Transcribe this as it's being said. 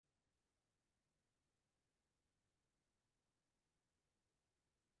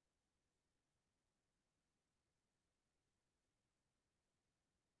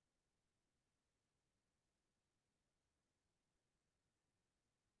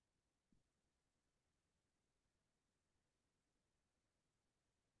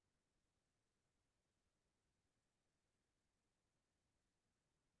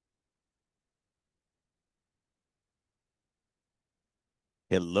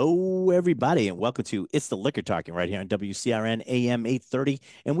Hello, everybody, and welcome to It's the Liquor Talking right here on WCRN AM 830.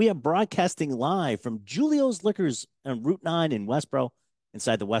 And we are broadcasting live from Julio's Liquors on Route 9 in Westboro,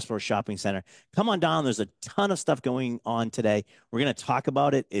 inside the Westboro Shopping Center. Come on down. There's a ton of stuff going on today. We're going to talk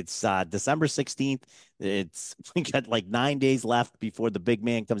about it. It's December 16th. We got like 9 days left before the big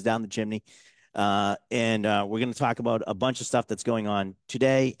man comes down the chimney. And we're going to talk about a bunch of stuff that's going on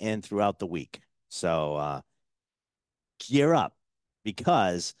today and throughout the week. So gear up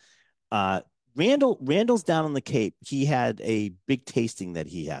because Randall's down on the Cape. He had a big tasting that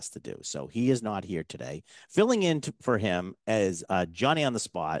he has to do, so he is not here today. Filling in for him as Johnny on the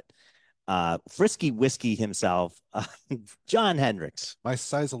spot, Frisky Whiskey himself, John Hendricks. My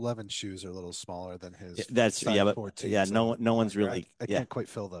size 11 shoes are a little smaller than his That's size yeah, but 14. yeah, So no one's really I yeah, can't quite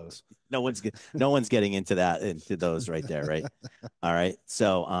fill those. no one's getting into those right there, right? All right,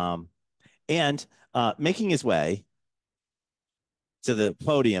 so and making his way to the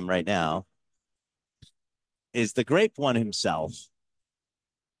podium right now is the great one himself,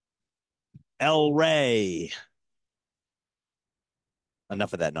 El Rey.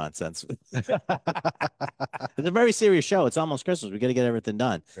 Enough of that nonsense. It's a very serious show. It's almost Christmas. We got to get everything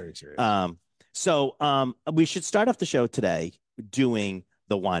done. Very serious. So we should start off the show today doing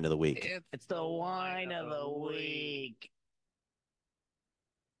the wine of the week. It's the wine of the week.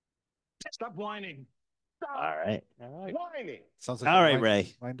 Stop whining. Stop All right. All right. whining. Sounds like All the right,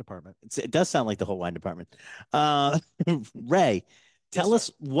 Ray. wine department. It does sound like the whole wine department. Ray, tell Yes,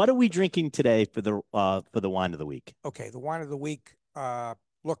 us, what are we drinking today for the wine of the week? Okay, the wine of the week.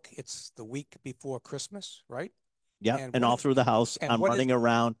 Look, it's the week before Christmas, right? Yeah, And and what all is- through the house, and I'm what is- running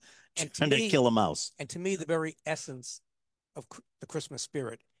around and to trying to me- kill a mouse. And to me, the very essence of the Christmas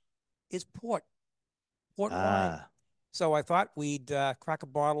spirit is port wine. Ah, So I thought we'd crack a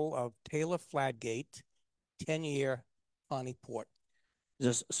bottle of Taylor Fladgate 10-year Tawny Port.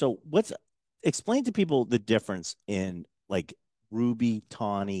 so explain to people the difference in like ruby,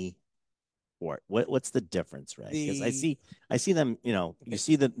 tawny, port. What's the difference, Ray? Because I see them, you Okay.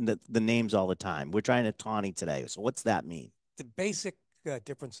 see the names all the time. We're trying to tawny today. So what's that mean? The basic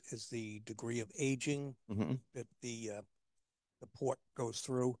difference is the degree of aging Mm-hmm. that the port goes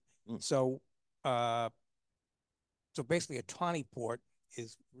through. Mm. So basically, a tawny port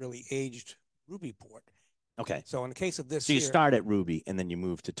is really aged ruby port. Okay. So in the case of this So you here, start at ruby and then you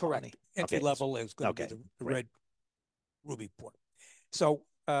move to tawny. correct, entry Okay. level is going to okay, be the great. red ruby port. So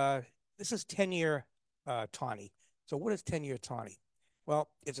this is 10-year tawny. So what is 10-year tawny? Well,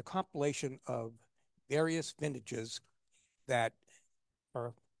 it's a compilation of various vintages that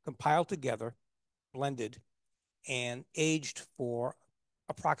are compiled together, blended, and aged for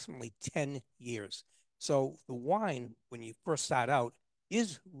approximately 10 years. So the wine, when you first start out,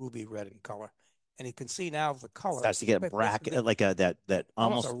 is ruby red in color. And you can see now the color Starts to get basically black, like that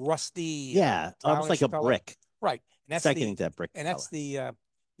almost almost a rusty, yeah, almost like a brownish color. brick. Right. And that's Start the getting that brick and that's color.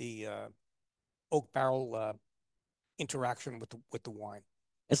 the oak barrel interaction with the wine.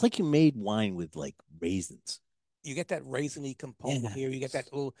 It's like you made wine with like raisins. You get that raisiny component Yeah. here. You get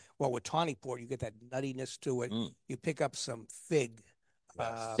that little, well, with tawny port, you get that nuttiness to it. Mm. You pick up some fig.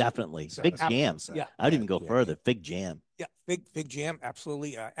 Yes. Definitely. so Fig apple- jam. Yeah. I'd even go Yeah. further. Fig jam. Yeah, fig jam,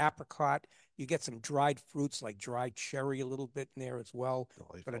 absolutely. Apricot. You get some dried fruits like dried cherry a little bit in there as well,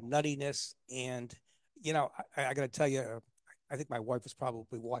 but a nuttiness. And I got to tell you, I think my wife is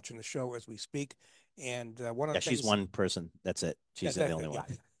probably watching the show as we speak. And one of Yeah, the things, she's one person. That's it. She's Yeah, the only yeah.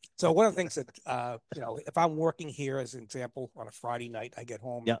 one. So one of the things that if I'm working here, as an example, on a Friday night, I get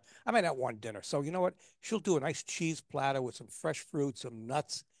home. Yeah. I might not want dinner. So you know what? She'll do a nice cheese platter with some fresh fruit, some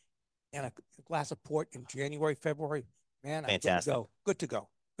nuts, and a glass of port in January, February. Man, I'm Fantastic. Good to go.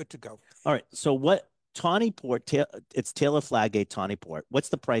 Good to go. All right. So what Tawny Port? It's Taylor Fladgate Tawny Port. What's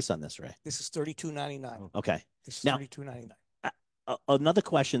the price on this, Ray? This is $32.99. Okay. This is Now- $32.99. Another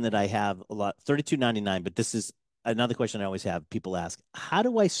question that I have a lot, $32.99, but this is another question I always have. People ask, how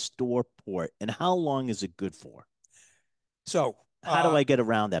do I store port and how long is it good for? So How do I get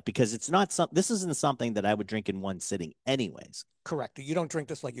around that? Because this isn't something that I would drink in one sitting anyways. correct? You don't drink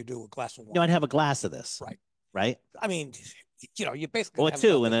this like you do a glass of wine. No, I'd have a glass of this. Right. Right. I mean, you basically Or have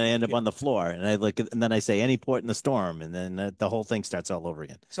two, and then I nothing. end up Yeah. on the floor, and and then I say any port in the storm, and then the whole thing starts all over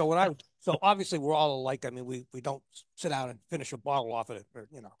again. So obviously we're all alike. I mean, we don't sit down and finish a bottle off of it, or,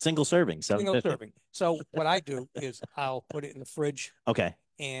 Single serving, single 750. serving. So what I do is I'll put it in the fridge Okay.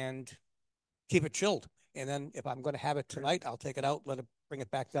 and keep it chilled. And then if I'm going to have it tonight, I'll take it out, bring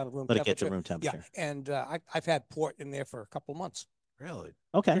it back down to room Let it temperature. get to room Yeah, temperature. and I've had port in there for a couple of months. Really?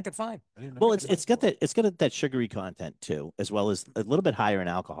 Okay. Drink it fine. I didn't know Well, that. it's got that sugary content too, as well as a little bit higher in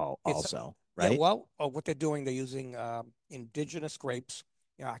alcohol It's- also, Yeah, right? well, what they're doing, they're using indigenous grapes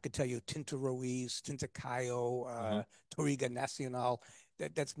I could tell you Tinta Ruiz, Tinta Cayo, Toriga Nacional.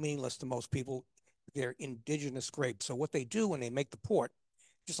 That's meaningless to most people. They're indigenous grapes. So what they do when they make the port,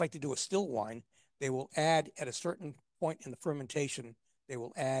 just like they do a still wine, they will add at a certain point in the fermentation, they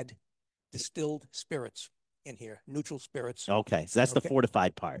will add distilled spirits in here, neutral spirits. Okay, so that's the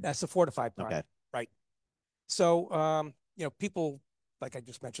fortified part. That's the fortified part. Okay. Right. So, people, like I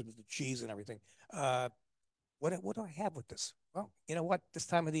just mentioned, the cheese and everything. What do I have with this? Well, you know what? This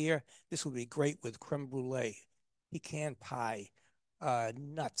time of the year, this would be great with creme brulee, pecan pie,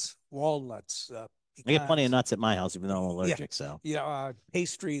 nuts, walnuts. I get plenty of nuts at my house, even though I'm allergic. So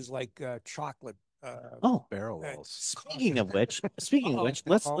pastries like chocolate. Barrel rolls. Speaking of which,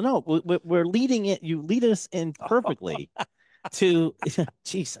 we're leading it. You lead us in perfectly to.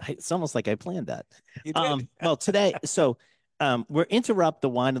 Geez, it's almost like I planned that. You did. Well, today, so we're interrupt the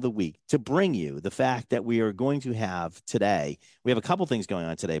wine of the week to bring you the fact that we are going to have today. We have a couple things going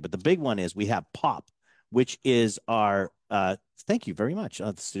on today, but the big one is we have Pop, which is our. Thank you very much.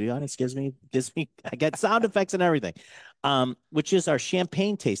 The studio audience gives me. I get sound effects and everything. Which is our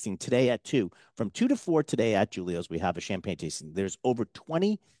champagne tasting today at 2. From 2 to 4 today at Julio's, we have a champagne tasting. There's over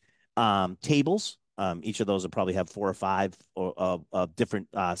 20 tables. Each of those will probably have 4 or 5 of different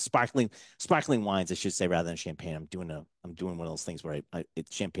sparkling wines, I should say, rather than champagne. I'm doing one of those things where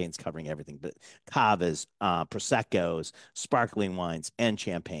champagne's covering everything, but cavas, proseccos, sparkling wines, and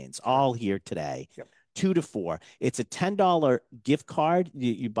champagnes all here today. Yep. 2 to 4. It's a $10 gift card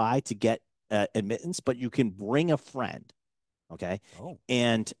you buy to get admittance, but you can bring a friend. Okay. Oh.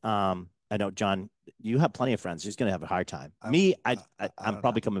 And I know, John, you have plenty of friends. He's going to have a hard time. I'm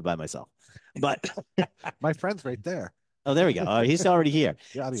probably coming by myself, but my friend's right there. Oh, there we go. He's already here.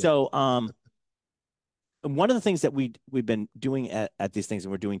 Yeah, so, one of the things that we've been doing at these things,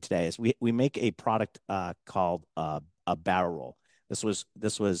 and we're doing today, is we make a product called a barrel roll. This was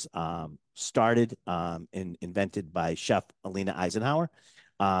started and invented by Chef Alina Eisenhower.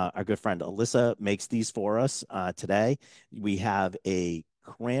 Our good friend Alyssa makes these for us today. We have a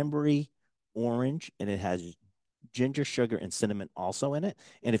cranberry orange, and it has ginger, sugar, and cinnamon also in it.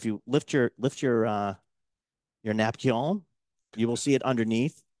 And if you lift your napkin, you will see it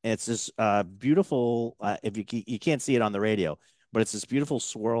underneath. And it's this beautiful. If you can't see it on the radio, but it's this beautiful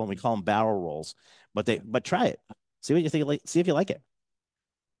swirl, and we call them barrel rolls. But try it. See what you think. See if you like it.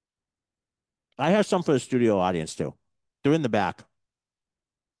 I have some for the studio audience too. They're in the back.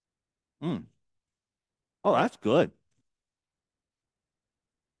 Oh, that's good.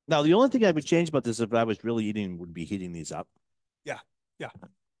 Now, the only thing I would change about this if I was really eating would be heating these up. Yeah.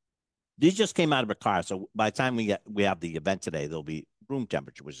 These just came out of a car, so by the time we have the event today, they'll be room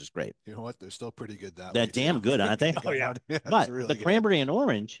temperature, which is great. You know what? They're still pretty good that They're way, damn good, aren't they? Oh, yeah. But really the good. cranberry and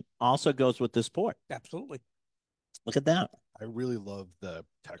orange also goes with this port. Absolutely. Look at that. I really love the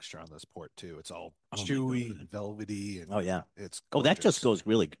texture on this port too. It's all Oh, my chewy God. and velvety, and Oh, yeah. it's Oh, that just gorgeous.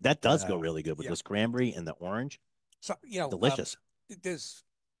 goes that does Yeah. go really good with Yeah. this cranberry and the orange. So, Delicious. There's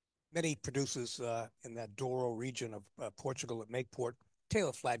many producers in that Douro region of Portugal that make port.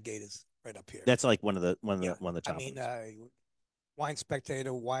 Taylor Fladgate is right up here. That's like one of the top I mean, ones. Wine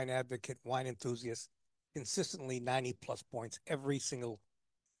Spectator, Wine Advocate, Wine Enthusiast, consistently 90+ points every single.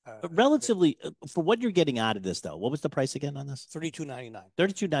 But relatively, for what you're getting out of this, though, what was the price again on this? $32.99.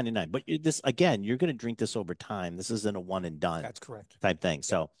 $32.99. But this again, you're going to drink this over time. This isn't a one and done That's correct. type thing.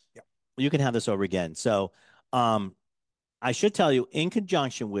 So Yep. you can have this over again. So I should tell you, in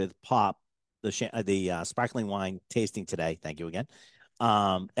conjunction with Pop, the sparkling wine tasting today. Thank you again.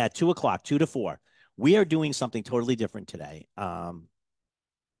 At 2 o'clock, 2 to 4, we are doing something totally different today.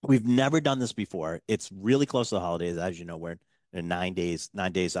 We've never done this before. It's really close to the holidays, as you know. We're 9 days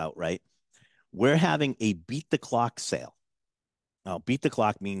out, right? We're having a beat the clock sale. Now, beat the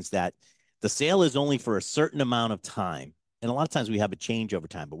clock means that the sale is only for a certain amount of time. And a lot of times we have a change over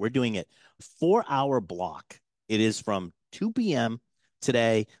time, but we're doing it 4-hour block. It is from 2 p.m.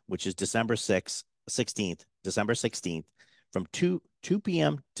 today, which is December 16th, from 2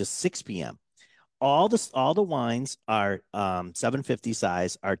 p.m. to 6 p.m. All the wines are 750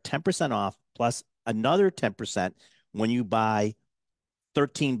 size, are 10% off, plus another 10% when you buy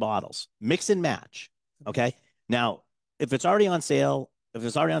 13 bottles. Mix and match. Okay. Now, if it's already on sale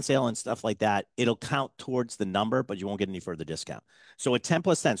and stuff like that, it'll count towards the number, but you won't get any further discount. So at 10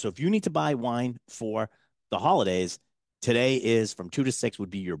 plus 10. So if you need to buy wine for the holidays, today is from 2 to 6 would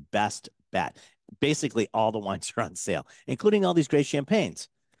be your best bet. Basically, all the wines are on sale, including all these great champagnes.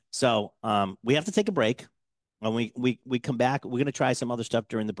 So we have to take a break. When we come back, we're going to try some other stuff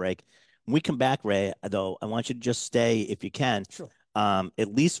during the break. When we come back, Ray, though, I want you to just stay, if you can, Sure.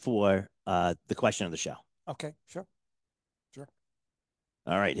 At least for the question of the show. Okay, sure.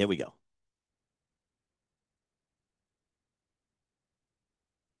 All right, here we go.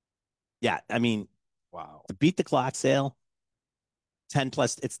 Yeah, I mean, Wow. to beat the clock sale, 10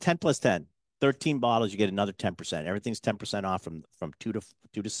 plus, it's 10 plus 10. 13 bottles, you get another 10%. Everything's 10% off from two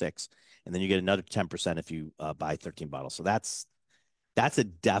to six. And then you get another 10% if you buy 13 bottles. So that's a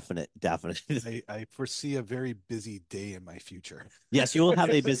definite. I foresee a very busy day in my future. Yes, you will have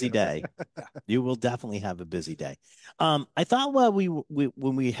a busy day. You will definitely have a busy day. I thought while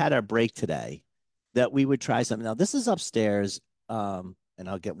when we had our break today that we would try something. Now this is upstairs, and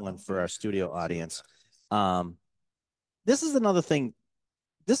I'll get one for our studio audience. This is another thing.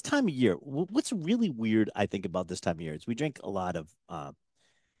 This time of year, what's really weird, I think, about this time of year is we drink a lot of,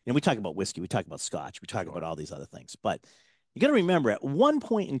 we talk about whiskey, we talk about scotch, we talk about all these other things. But you got to remember, at one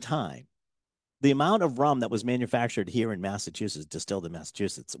point in time, the amount of rum that was manufactured here in Massachusetts, distilled in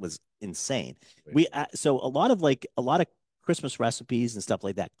Massachusetts, was insane. We so a lot of Christmas recipes and stuff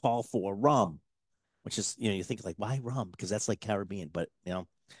like that call for rum, which is you think like why rum because that's like Caribbean, but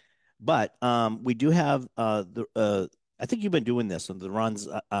we do have I think you've been doing this on the runs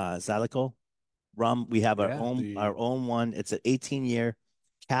Zydeco rum. We have our own one. It's an 18-year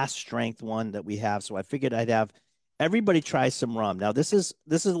cast strength one that we have. So I figured I'd have everybody try some rum. Now this is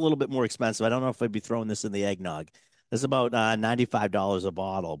a little bit more expensive. I don't know if I'd be throwing this in the eggnog. This is about $95 a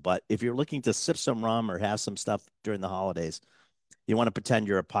bottle. But if you're looking to sip some rum or have some stuff during the holidays, you want to pretend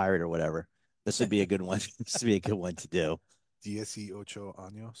you're a pirate or whatever. This would be a good one. This would be a good one to do. 18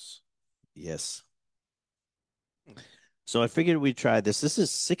 años. Yes. So I figured we'd try this. This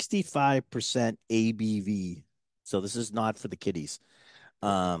is 65% ABV. So this is not for the kiddies.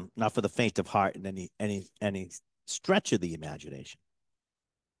 Not for the faint of heart and any stretch of the imagination.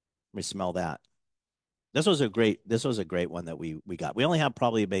 Let me smell that. This was a great one that we got. We only have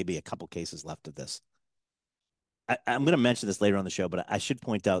probably maybe a couple cases left of this. I'm going to mention this later on the show, but I should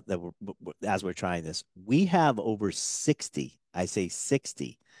point out that as we're trying this, we have over 60, I say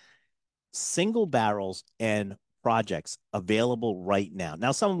 60, single barrels and projects available right now.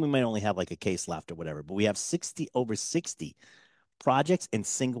 Now, some of them we might only have like a case left or whatever, but we have over 60 projects and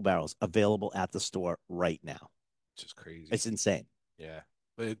single barrels available at the store right now. Which is crazy. It's insane. Yeah.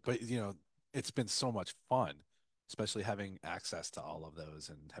 But it's been so much fun, especially having access to all of those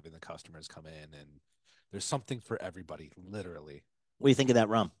and having the customers come in, and there's something for everybody, literally. What do you think of that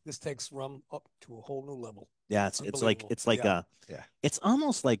rum? This takes rum up to a whole new level. Yeah, it's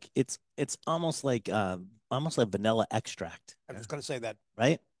almost like vanilla extract. I was going to say that.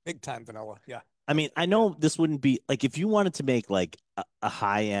 Right? Big time vanilla. Yeah. I mean, I know this wouldn't be like if you wanted to make like a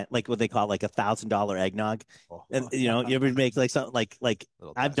high end, like what they call like $1,000 eggnog, and you ever make like something like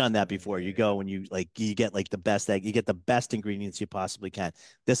I've done that before. You go and you get like the best egg, you get the best ingredients you possibly can.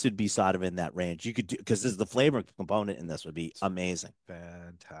 This would be sort of in that range. You could do because this is the flavor component, and this would be amazing.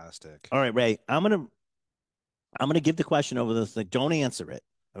 Fantastic. All right, Ray, I'm gonna give the question over the thing. Don't answer it.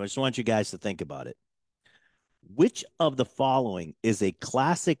 I just want you guys to think about it. Which of the following is a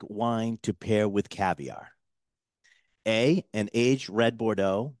classic wine to pair with caviar? A, an aged red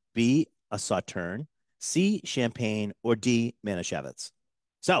Bordeaux, B, a Sauterne, C, Champagne, or D, Manischewitz.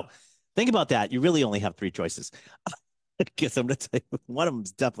 So think about that. You really only have three choices. Because I'm going to tell you, one of them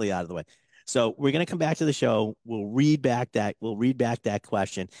is definitely out of the way. So we're going to come back to the show. We'll read back that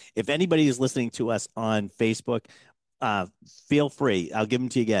question. If anybody is listening to us on Facebook, feel free. I'll give them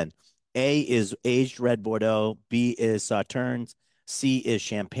to you again. A is aged red Bordeaux, B is Sauternes, C is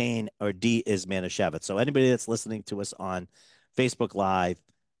Champagne, or D is Manischewitz. So anybody that's listening to us on Facebook Live,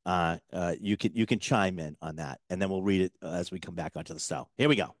 you can chime in on that, and then we'll read it as we come back onto the show. Here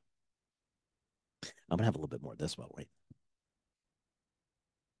we go. I'm gonna have a little bit more of this while wait.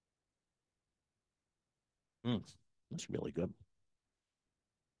 That's really good.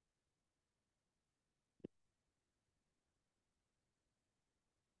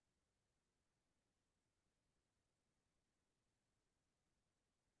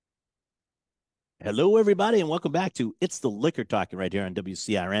 Hello, everybody, and welcome back to It's the Liquor Talking right here on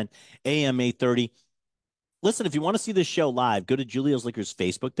WCRN, AM 830. Listen, if you want to see this show live, go to Julio's Liquor's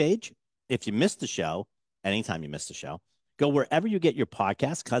Facebook page. If you missed the show, anytime you missed the show, go wherever you get your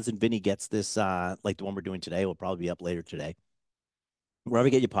podcast. Cousin Vinny gets this, like the one we're doing today, will probably be up later today. Wherever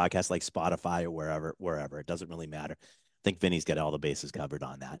you get your podcast, like Spotify or wherever. It doesn't really matter. I think Vinny's got all the bases covered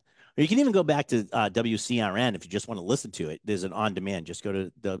on that. Or you can even go back to WCRN if you just want to listen to it. There's an on-demand. Just go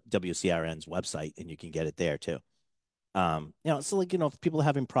to the WCRN's website and you can get it there too. So like, if people are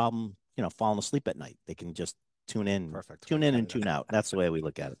having problem, falling asleep at night, they can just tune in. Perfect. Tune in and tune out. That's the way we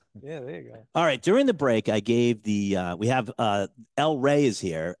look at it. Yeah, there you go. All right. During the break, I gave we have El Rey is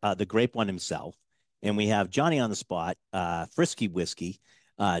here, the grape one himself. and we have Johnny on the spot, Frisky Whiskey,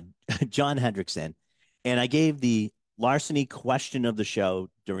 uh, John Hendrickson, and I gave the larceny question of the show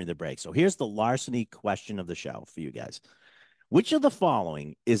during the break. So here's the larceny question of the show for you guys. Which of the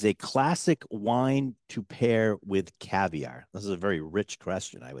following is a classic wine to pair with caviar? This is a very rich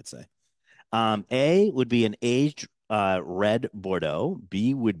question, I would say. A would be an aged red Bordeaux.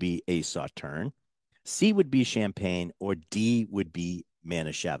 B would be a Sauterne. C would be Champagne, or D would be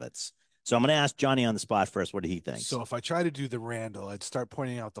Manischewitz. So I'm going to ask Johnny on the spot first. What do he think? So if I try to do the Randall, I'd start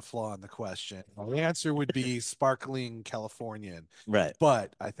pointing out the flaw in the question. The answer would be sparkling Californian, Right.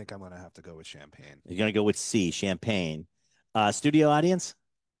 but I think I'm going to have to go with Champagne. You're going to go with C, Champagne. Studio audience?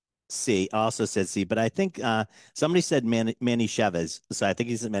 C. Also said C, but I think somebody said Manischewitz, so I think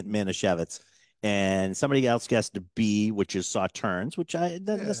he meant Manischewitz. And somebody else guessed B, which is Sauternes, which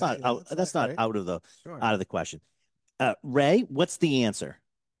that's not out, that's not right. out of the Sure. out of the question. Ray, what's the answer?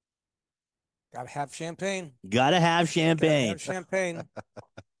 Gotta have champagne. Gotta have Gotta champagne. have champagne.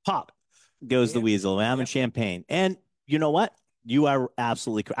 Pop goes the Yeah. weasel. I'm having champagne. And you know what? You are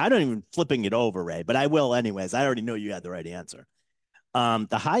absolutely correct. I don't even flipping it over, Ray, but I will anyways. I already know you had the right answer.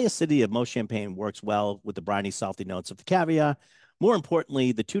 The high acidity of most champagne works well with the briny, salty notes of the caviar. More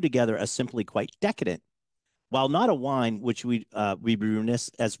importantly, the two together are simply quite decadent. While not a wine, which we'd be remiss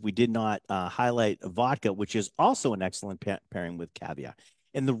as we did not highlight vodka, which is also an excellent pairing with caviar.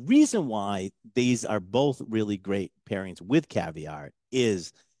 And the reason why these are both really great pairings with caviar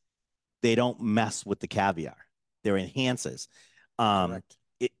is they don't mess with the caviar. They're enhances. Correct.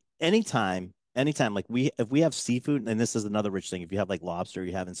 Anytime like if we have seafood, and this is another rich thing, if you have like lobster,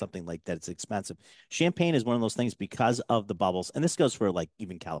 you're having something like that, it's expensive. Champagne is one of those things because of the bubbles, and this goes for like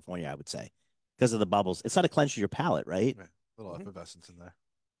even California, I would say, because of the bubbles. It's not to cleanse your palate, right? Right. A little effervescence in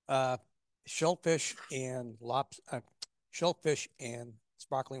there. Shellfish and shellfish and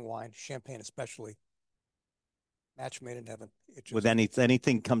sparkling wine, champagne especially. Match made in heaven. It just, With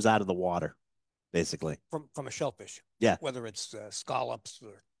anything comes out of the water, basically. from a shellfish. Yeah. Whether it's scallops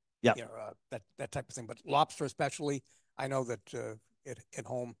or Yeah. That type of thing. But lobster especially, I know that at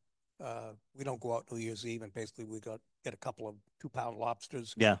home we don't go out New Year's Eve, and basically we get a couple of 2-pound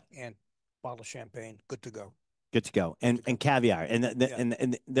lobsters. Yeah. And bottle of champagne, good to go. Good to go. And caviar. And the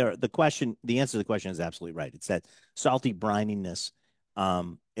answer to the question is absolutely right. It's that salty brininess.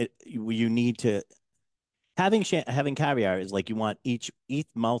 You need to having caviar is like you want each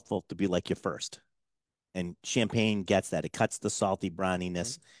mouthful to be like your first. And champagne gets that. It cuts the salty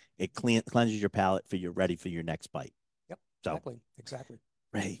brininess. It cleanses your palate you're ready for your next bite. Yep. So, Exactly.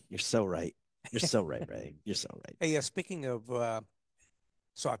 Ray, you're so right. You're so right, Ray. You're so right. Hey, speaking of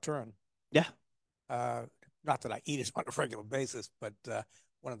Sauterne, Yeah. not that I eat it on a regular basis, but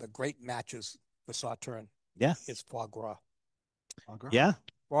one of the great matches for Sauterne is foie gras. Yeah.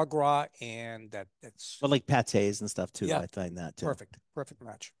 Foie gras, and that's But like pâtés and stuff too. Yeah. I find that too. perfect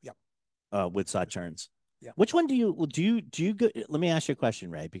match. Yep. With Sauternes. Yeah. Which one do you go? Let me ask you a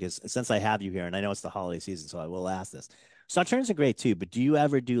question, Ray, because since I have you here and I know it's the holiday season, so I will ask this. Sauternes are great too, but do you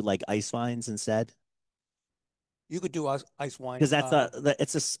ever do like ice wines instead? You could do ice wine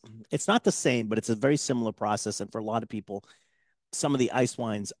Because it's not the same, but it's a very similar process. And for a lot of people, some of the ice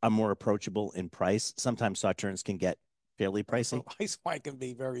wines are more approachable in price. Sometimes Sauternes can get fairly pricey. Ice wine can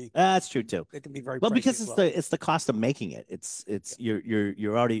be very. That's true too. It can be very well pricey because as it's the cost of making it.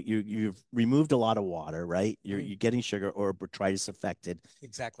 You've removed a lot of water, right? You're getting sugar or botrytis affected,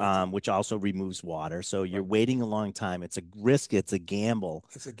 exactly. which also removes water. So you're waiting a long time. It's a risk. It's a gamble.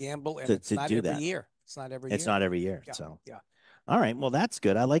 It's a gamble, and to it's not do every that. year. It's not every It's year. not every year. Yeah. So Yeah. all right. Well, that's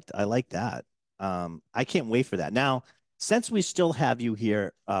good. I like that. I can't wait for that. Now, since we still have you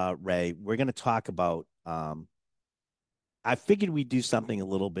here, Ray, we're going to talk about. I figured we'd do something a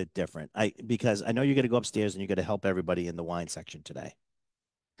little bit different. Because I know you're going to go upstairs and you're going to help everybody in the wine section today.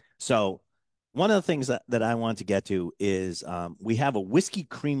 So, one of the things that I want to get to is we have a whiskey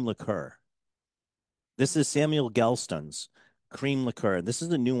cream liqueur. This is Samuel Gelston's cream liqueur. This is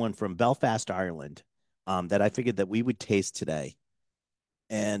a new one from Belfast, Ireland, that I figured that we would taste today.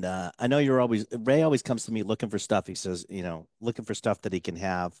 And I know Ray always comes to me looking for stuff. He says, looking for stuff that he can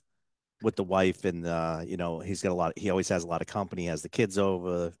have with the wife, and he always has a lot of company, has the kids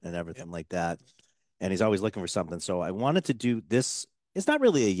over and everything like that. And he's always looking for something. So I wanted to do this. It's not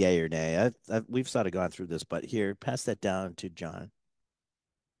really a yay or nay. We've sort of gone through this, but here, pass that down to John.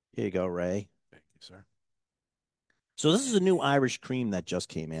 Here you go, Ray. Thank you, sir. So this is a new Irish cream that just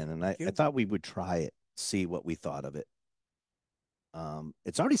came in, and I thought we would try it, see what we thought of it.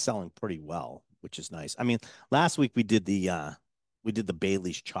 It's already selling pretty well, which is nice. I mean, last week we did the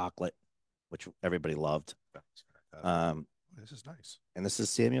Bailey's chocolate, which everybody loved. This is nice. And this is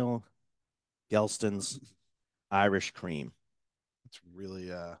Samuel Gelston's Irish Cream. It's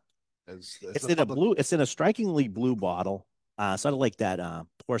really as It's the in a public. blue. It's in a strikingly blue bottle, sort of like that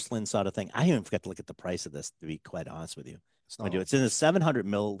porcelain sort of thing. I even forgot to look at the price of this, to be quite honest with you. It's I not. do. It's in a 700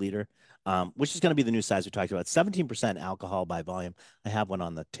 milliliter, which is going to be the new size we talked about. 17% alcohol by volume. I have one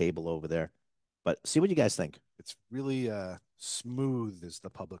on the table over there, but see what you guys think. It's really smooth, as the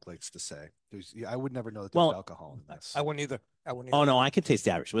public likes to say. I would never know that there's Well, alcohol in this. I wouldn't either. I wouldn't Oh either. no, I can taste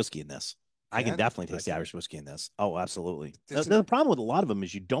the Irish whiskey in this. I can Can? definitely I taste the can. Irish whiskey in this. Oh, absolutely. This The is- problem with a lot of them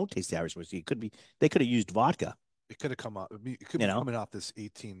is you don't taste the Irish whiskey. It could be they could have used vodka. It could have come up. It could You be know? coming off this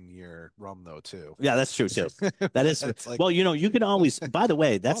 18-year rum though too. Yeah, that's true too. That is It's like, well, you can always. By the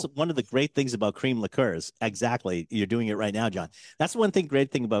way, that's Oh. one of the great things about cream liqueurs. Exactly, you're doing it right now, John. That's one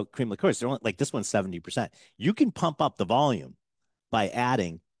great thing about cream liqueurs. They're only, like this one's 70%. You can pump up the volume by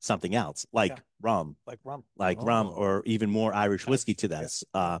adding something else, like Yeah. rum, like rum. rum, Oh. or even more Irish whiskey to this.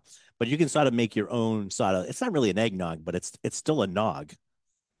 But you can sort of make your own sort of. It's not really an eggnog, but it's still a nog.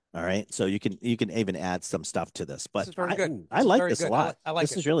 All right, so you can even add some stuff to this. But This is very good. I This is like very this a good. lot. I like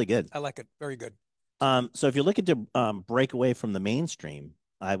this it. is really good. I like it. Very good. So if you're looking to break away from the mainstream,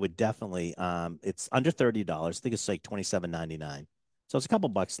 I would definitely it's under $30. I think it's like $27.99. So it's a couple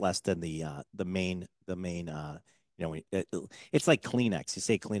bucks less than the main it's like Kleenex. You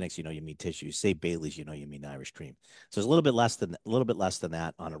say Kleenex, you mean tissue. You say Bailey's, you mean Irish cream. So it's a little bit less than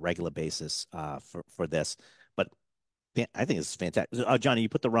that on a regular basis for this. But I think it's fantastic. Oh, Johnny, you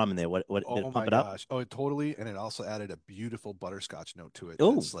put the rum in there. What did oh it my pump it up? gosh! Oh, it totally, and it also added a beautiful butterscotch note to it.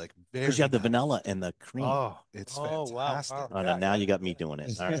 Oh, It's like very Because you have the nice. vanilla and the cream. Oh, it's Oh, wow, fantastic. wow. Oh, no, now you got me doing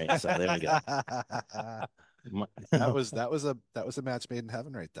it. All right, so there we go. that was a match made in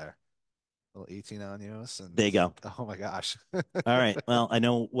heaven right there. A little 18 años and There you go. oh my gosh. All right. Well, I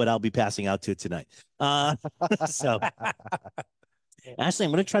know what I'll be passing out to tonight. So actually,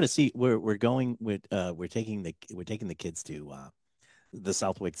 I'm going to try to see where we're going with. We're taking the kids to the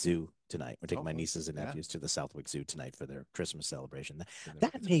Southwick Zoo tonight. We're taking my Oh, nieces and yeah. nephews to the Southwick Zoo tonight for their Christmas celebration. You know,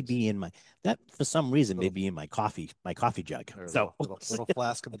 That may be in that for some reason may Little- be in my coffee jug. or a So little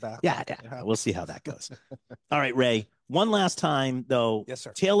flask in the back. yeah, we'll see how that goes. All right, Ray. One last time though. Yes,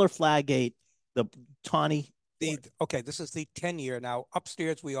 sir. Taylor Flaggate, the Tawny. Okay, this is the 10-year. Now,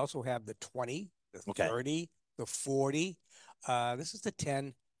 upstairs, we also have the 20, the Okay. 30, the 40. This is the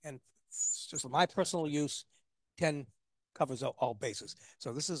 10, and just for my personal use, 10 covers all bases.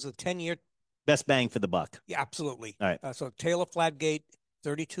 So this is a 10-year. Best bang for the buck. Yeah, absolutely. All right. So Taylor Fladgate,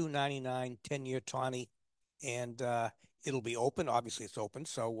 $32.99, 10-year tawny, and it'll be open. Obviously, it's open.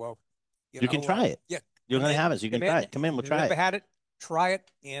 So You can try it. Yeah, You're come going to in, have it. So you can come in. try it. Come in. We'll If you've try never it. had it, try it,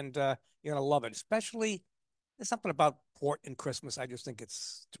 and you're gonna love it. Especially, there's something about port and Christmas. I just think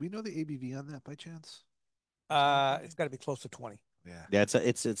it's Do we know the ABV on that by chance? it's got to be close to 20. Yeah. Yeah,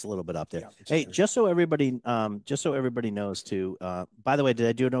 it's a little bit up there. Yeah, it's Hey, very- just so everybody knows too. By the way, did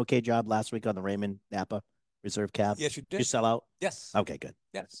I do an okay job last week on the Raymond Napa Reserve Cab? Yes, you Did you did. sell out? Yes. Okay, good.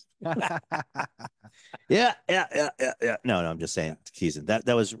 Yes. Yeah. No, I'm just saying, teasing.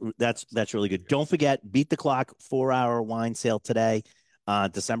 That's really good. Don't forget, Beat the Clock 4-hour wine sale today,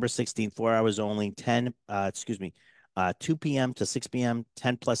 December 16th, 4 hours only. 2 p.m. to 6 p.m.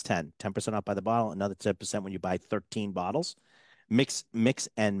 10 plus 10% off by the bottle. Another 10% when you buy 13 bottles. Mix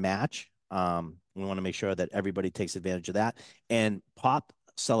and match. We want to make sure that everybody takes advantage of that. And Pop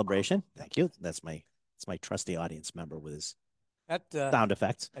Celebration. Thank you. That's my trusty audience member with his That sound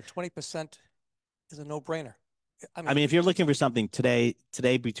effects. at 20% is a no-brainer. I mean, if you're looking for something today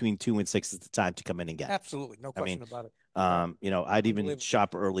between 2 and 6 is the time to come in and get. absolutely no I mean, question about it. I'd even Unbelievable.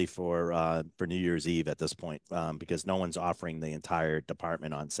 shop early for New Year's Eve at this point, because no one's offering the entire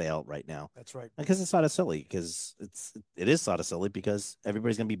department on sale right now. That's right. Because it's sort of silly, because it is sort of silly because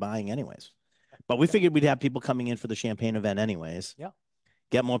everybody's going to be buying anyways. But we figured we'd have people coming in for the champagne event anyways. Yeah.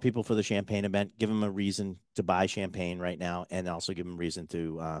 Get more people for the champagne event. Give them a reason to buy champagne right now, and also give them a reason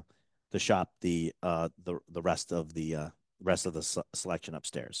to shop the rest of the selection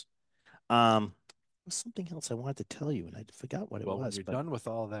upstairs. There's something else I wanted to tell you, and I forgot what it Well, when was. you're but done with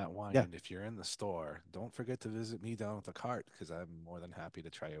all that wine, Yeah. if you're in the store, don't forget to visit me down at the cart because I'm more than happy to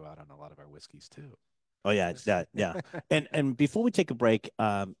try you out on a lot of our whiskeys too. Oh yeah, yeah. And before we take a break,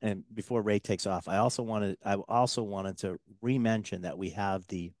 and before Ray takes off, I also wanted to re-mention that we have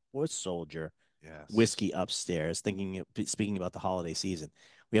the Horse Soldier Yes. whiskey upstairs. Speaking about the holiday season,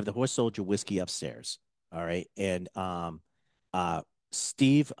 we have the Horse Soldier whiskey upstairs. All right, and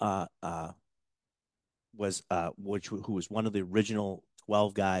Steve who was one of the original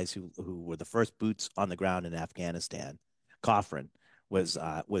 12 guys who were the first boots on the ground in Afghanistan. Coffrin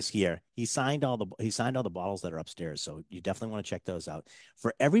was here. He signed all the bottles that are upstairs. So you definitely want to check those out.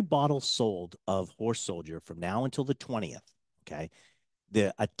 For every bottle sold of Horse Soldier from now until the 20th, okay,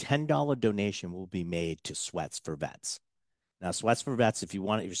 a $10 donation will be made to Sweats for Vets. Now, Sweats for Vets, if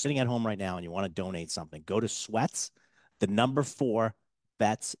you're sitting at home right now and you want to donate something, go to Sweats, the number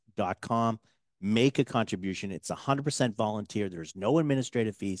 4vets.com. Make a contribution. It's 100% volunteer. There's no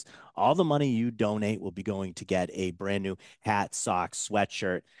administrative fees. All the money you donate will be going to get a brand new hat, socks,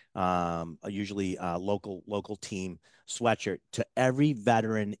 sweatshirt, usually local team sweatshirt to every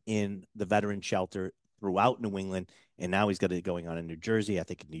veteran in the veteran shelter throughout New England. And now he's got it going on in New Jersey. I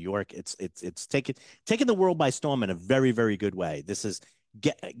think in New York, it's taking the world by storm in a very, very good way. This is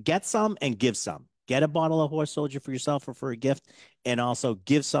get some and give some. Get a bottle of Horse Soldier for yourself or for a gift, and also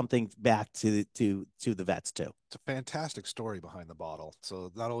give something back to the vets too. It's a fantastic story behind the bottle. So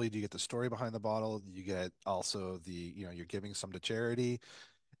not only do you get the story behind the bottle, you get also you're giving some to charity,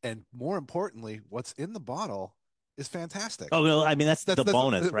 and more importantly, what's in the bottle is fantastic. Oh, well, I mean that's the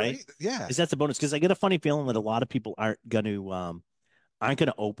bonus, right? Yeah, is that's the bonus because I get a funny feeling that a lot of people aren't gonna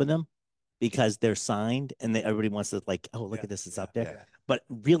open them because they're signed and everybody wants to like, oh, look at this, it's up there. Yeah. But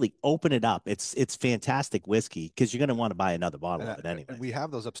really open it up. It's fantastic whiskey because you're going to want to buy another bottle of it anyway. And we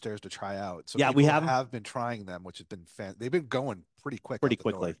have those upstairs to try out. So yeah, we have been trying them, which has been they've been going pretty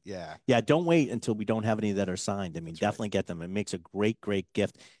quickly. Yeah. Yeah. Don't wait until we don't have any that are signed. I mean, definitely get them. It makes a great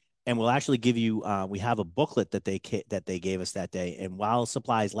gift. And we'll actually give you, we have a booklet that they gave us that day. And while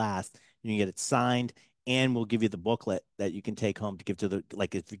supplies last, you can get it signed. And we'll give you the booklet that you can take home to give to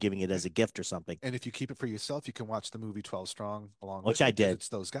like if you're giving it as a gift or something. And if you keep it for yourself, you can watch the movie 12 Strong along which I did. It's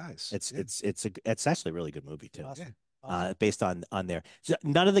those guys. It's actually a really good movie too. Awesome. Based on there. So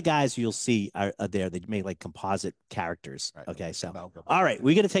none of the guys you'll see are there. They make like composite characters. Right. Okay. So all right,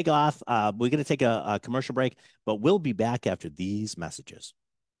 we're gonna take off. We're gonna take a commercial break, but we'll be back after these messages.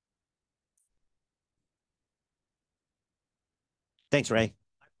 Thanks, Ray.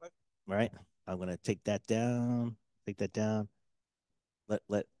 All right. I'm gonna take that down.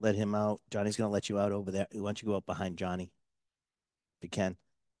 Let him out. Johnny's gonna let you out over there. Why don't you go up behind Johnny, if you can,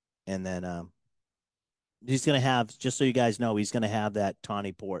 and then he's gonna have, just so you guys know, he's gonna have that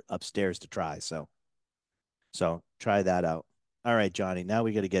Tawny Port upstairs to try. So try that out. All right, Johnny. Now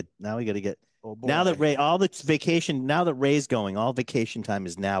we gotta get. Oh boy. Now that Ray's going, all vacation time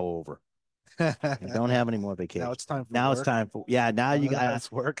is now over. You don't have any more vacation. Now it's time for work. It's time for Now you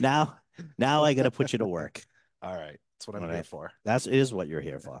guys work. Now I got to put you to work. All right. That's what I'm here for. That is what you're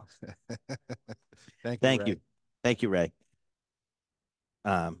here for. Thank you. Thank you, Ray.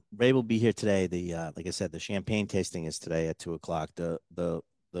 Ray will be here today. Like I said, the champagne tasting is today at 2:00.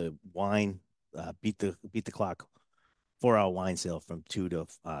 The wine beat the clock. 4-hour wine sale from 2 to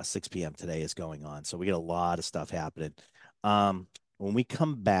 6 p.m. today is going on. So we got a lot of stuff happening. When we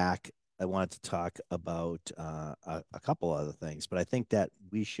come back, I wanted to talk about a couple other things, but I think that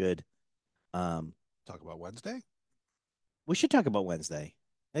we should talk about Wednesday. We should talk about Wednesday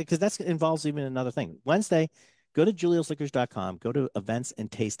because that involves even another thing. Wednesday, go to juliosliquors.com, go to events and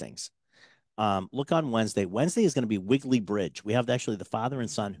tastings. Look on Wednesday. Wednesday is going to be Wiggly Bridge. We have actually the father and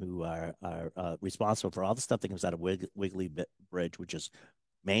son who are responsible for all the stuff that comes out of Wiggly Bridge, which is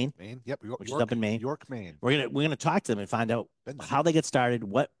Maine. Yep. Which is up in Maine. York, Maine. We're gonna talk to them and find out how they get started,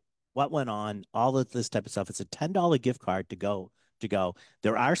 what went on, all of this type of stuff. It's a $10 gift card to go.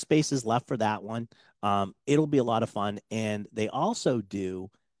 There are spaces left for that one. It'll be a lot of fun. And they're also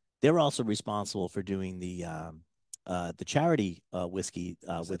responsible for doing the charity whiskey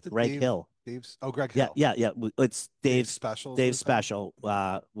with Greg Hill. Greg Hill. Yeah. It's Dave's Special. Dave's Special,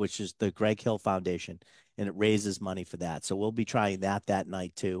 which is the Greg Hill Foundation, and it raises money for that. So we'll be trying that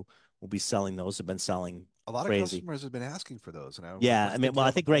night too. We'll be selling those. Have been selling. A lot of customers have been asking for those.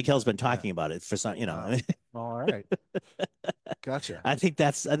 I think Greg Hill's been talking about it for some, All right. Gotcha. I think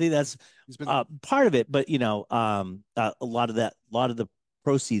that's part of it, but a lot of the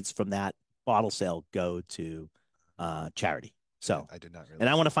proceeds from that bottle sale go to charity. So I did not realize. And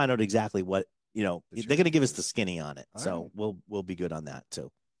I want to find out exactly what, they're going to give us the skinny on it. So we'll be good on that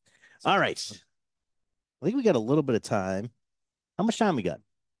too. All right. I think we got a little bit of time. How much time we got?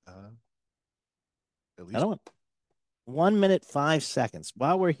 At least. I don't want 1 minute, 5 seconds.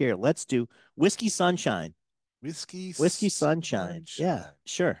 While we're here, let's do Whiskey Sunshine. Whiskey Sunshine. Yeah,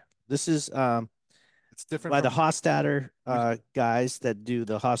 sure. This is it's different by the Hofstadter guys that do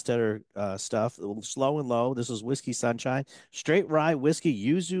the Hofstadter stuff. Slow and low. This is Whiskey Sunshine. Straight rye whiskey,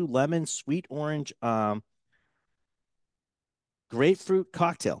 yuzu, lemon, sweet orange, grapefruit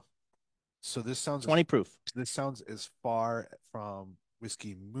cocktail. So this sounds 20 proof. This sounds as far from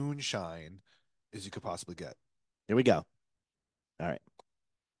whiskey moonshine as you could possibly get. Here we go. All right.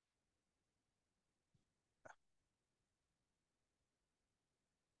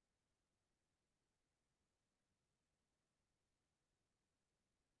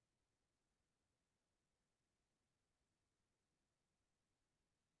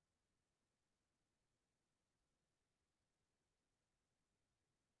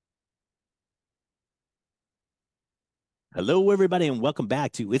 Hello, everybody, and welcome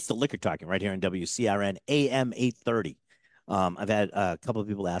back to It's the Liquor Talking right here on WCRN AM 830. I've had a couple of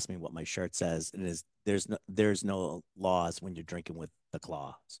people ask me what my shirt says, and there's no laws when you're drinking with the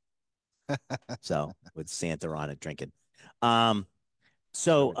claws. So with Santa on it, drinking. Um,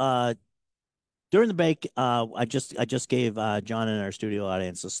 so during the break, I just gave John in our studio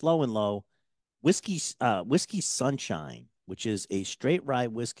audience a slow and low whiskey sunshine, which is a straight rye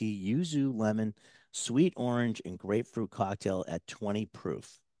whiskey, yuzu lemon, sweet orange, and grapefruit cocktail at 20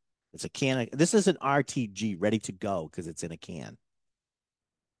 proof. It's a can. This is an RTG ready to go because it's in a can.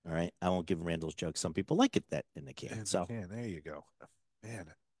 All right. I won't give Randall's joke. Some people like it that in the can. And So there you go. Man,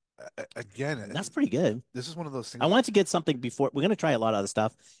 again, that's pretty good. this is one of those things. I wanted to get something before we're gonna try a lot of other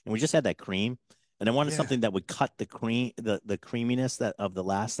stuff, and we just had that cream. And I wanted Yeah. something that would cut the creaminess that of the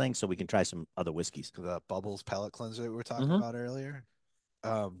last thing, so we can try some other whiskeys. The Bubbles palate cleanser that we were talking Mhm. about earlier.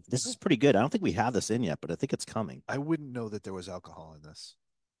 This is pretty good. I don't think we have this in yet, but I think it's coming. I wouldn't know that there was alcohol in this.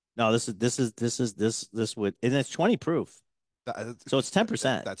 No, this would, and it's 20 proof, so it's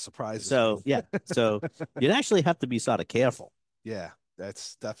 10%. That surprises So me. yeah, so you'd actually have to be sort of careful. Yeah,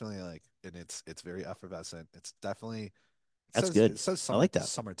 that's definitely like, and it's very effervescent. It's definitely That's good. It says I like that.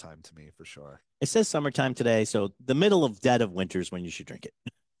 summertime to me for sure. It says summertime today, so the middle of dead of winter is when you should drink it.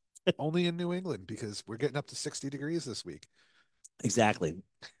 Only in New England because we're getting up to 60 degrees this week. Exactly.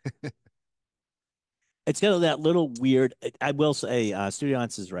 It's got that little weird. I will say, Studio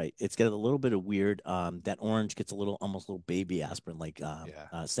Audience is right. It's got a little bit of weird. That orange gets almost little baby aspirin, like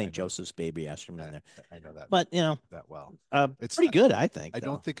Yeah, St. Joseph's baby aspirin in there. I know that But you know, that well. it's pretty good, I think. I though.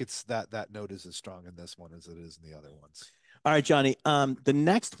 don't think it's that note is as strong in this one as it is in the other ones. All right, Johnny. The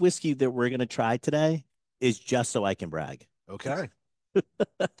next whiskey that we're gonna try today is Just So I Can Brag. Okay.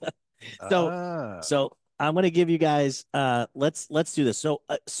 So I'm gonna give you guys. Let's do this.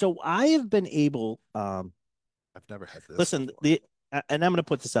 So I have been able. I've never had this. Listen, before. and I'm gonna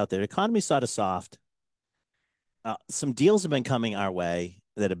put this out there. The economy's sort of soft. Some deals have been coming our way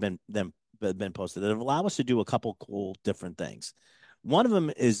that have been posted that have allowed us to do a couple cool different things. One of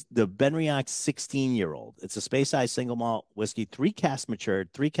them is the Benriach 16-year-old. It's a space size single malt whiskey, three cask matured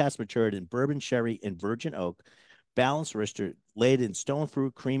in bourbon, sherry, and virgin oak, balanced rister, laid in stone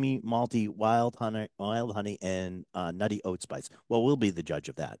fruit, creamy, malty, wild honey, and nutty oat spice. Well, we'll be the judge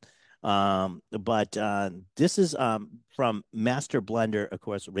of that. But this is from Master Blender, of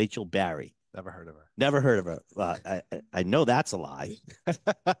course, Rachel Barry. Never heard of her. Never heard of her. I know that's a lie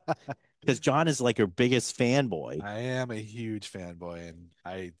because John is like her biggest fanboy. I am a huge fanboy, and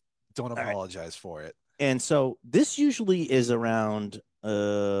I don't apologize for it. And so this usually is around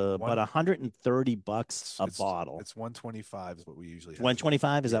about $130 a bottle. It's 125 is what we usually have.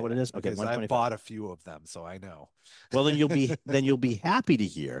 125, is that what it is? Okay, because 125. I bought a few of them, so I know. Well, then you'll be happy to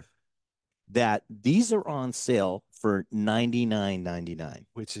hear that these are on sale for $99.99,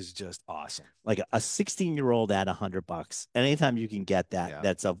 which is just awesome. like a 16-year-old at $100. Anytime you can get that, Yeah.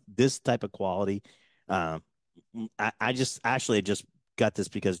 that's of this type of quality. I just got this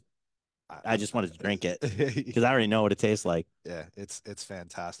because I just wanted to drink it because I already know what it tastes like. Yeah, it's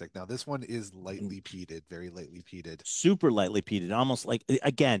fantastic. Now this one is lightly peated, very lightly peated. Super lightly peated, almost like,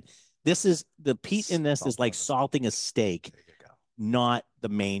 again, this is the peat in this is like salting a steak, There you go. not the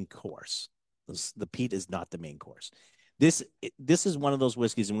main course. The peat is not the main course. This is one of those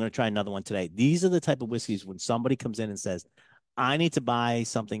whiskeys, and we're going to try another one today. These are the type of whiskeys when somebody comes in and says, I need to buy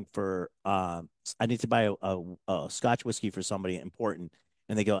something for I need to buy a Scotch whiskey for somebody important,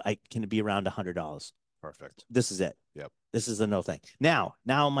 and they go, can it be around $100? Perfect. This is it. Yep. This is the no thing. Now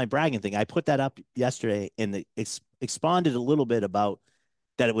my bragging thing, I put that up yesterday and it's expanded a little bit about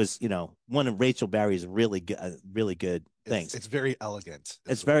that it was, one of Rachel Barry's really good things. It's very elegant.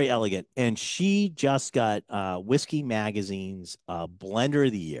 It's very elegant. And she just got Whiskey Magazine's Blender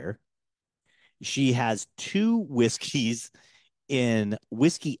of the Year. She has 2 whiskeys in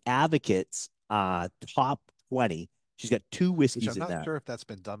Whiskey Advocate's top 20. She's got 2 whiskeys Which I'm in not there. sure if that's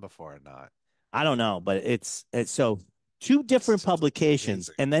been done before or not. I don't know, but it's so 2 different publications,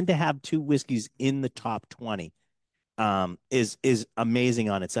 amazing. and then to have 2 whiskeys in the top 20 is amazing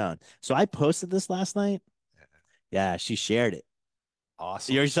on its own. So I posted this last night. Yeah, she shared it.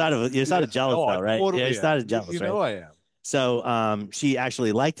 Awesome. You're sort of jealous though, right? Totally yeah, you're sort of am. jealous, You right? know I am. So she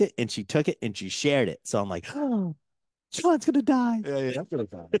actually liked it and she took it and she shared it. So I'm like, oh, John's gonna die. Yeah, I'm gonna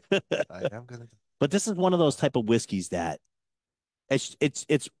die. I am gonna die. But this is one of those type of whiskeys that it's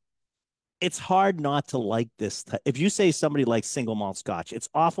hard not to like this. If you say somebody likes single malt Scotch, it's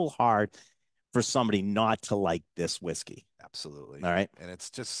awful hard for somebody not to like this whiskey. Absolutely. All right. And it's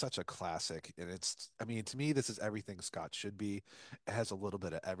just such a classic. And I mean, to me, this is everything Scotch should be. It has a little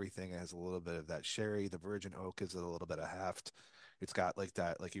bit of everything. It has a little bit of that sherry. The virgin oak is a little bit of heft. It's got like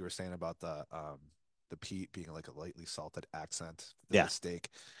that, like you were saying about the peat being like a lightly salted accent to Yeah. the steak.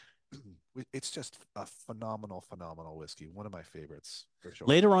 It's just a phenomenal whiskey. One of my favorites for sure.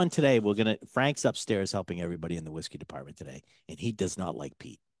 Later on today, Frank's upstairs helping everybody in the whiskey department today, and he does not like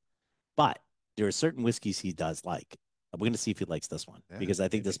peat. But there are certain whiskeys he does like. We're going to see if he likes this one because I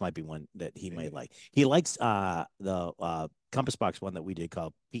think this might be one that he might like. He likes the Compass Box one that we did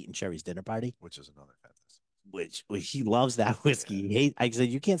called Pete and Sherry's Dinner Party, which is another fantastic. Which he loves that whiskey. I said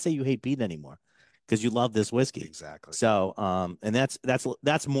you can't say you hate Pete anymore because you love this whiskey. Exactly. So and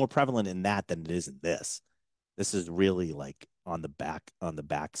that's more prevalent in that than it is in this. This is really like on the back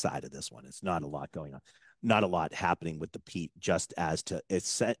side of this one. It's not a lot going on. Not a lot happening with the peat, just as to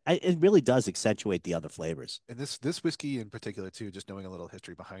it really does accentuate the other flavors. And this whiskey in particular too, just knowing a little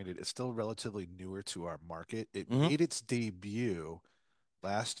history behind it, it's still relatively newer to our market. It made its debut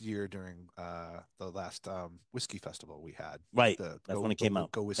last year during the last whiskey festival we had. Right, that's when it came out.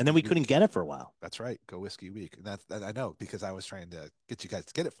 And then we couldn't get it for a while. That's right, Go Whiskey Week, and that I know because I was trying to get you guys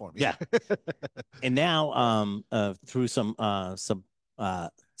to get it for me. Yeah. And now through some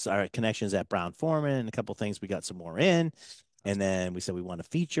our connections at Brown Forman and a couple things, we got some more in, and then we said we want to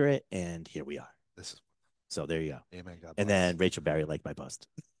feature it, and here we are. So there you go. Amen. God bless. And then Rachel Barry liked my post.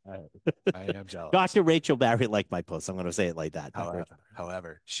 I am jealous. Dr. Rachel Barry liked my post. I'm going to say it like that.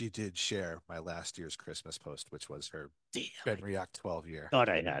 However, she did share my last year's Christmas post, which was her Ben Riach 12 year. Thought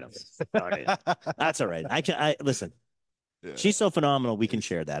I had him. That's all right. I listen. Yeah. She's so phenomenal. We can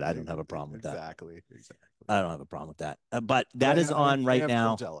share that. I don't have a problem with that. Exactly. I don't have a problem with that. But that is on right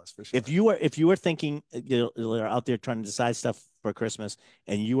now. Jealous, for sure. If you are thinking you're out there trying to decide stuff for Christmas,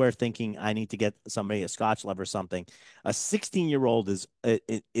 and you are thinking I need to get somebody a Scotch love or something, a 16-year-old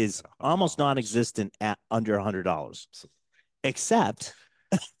is almost non-existent at under $100, except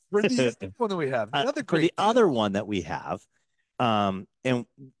for the one that we have. The other one that we have. And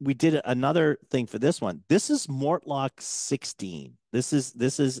we did another thing for this one. This is Mortlach 16. This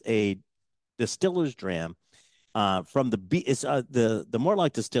is a distiller's dram from the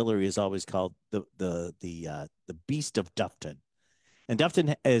Mortlach distillery is always called the Beast of Duffton. And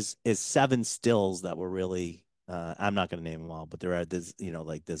Duffton is 7 stills that were really I'm not going to name them all, but there are this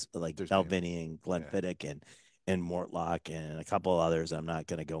Balvenie and Glenfiddich and Mortlach and a couple of others. I'm not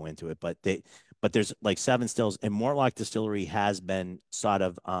going to go into it, but there's like 7 stills, and Mortlach Distillery has been sort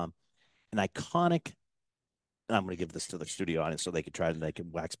of an iconic. I'm going to give this to the studio audience so they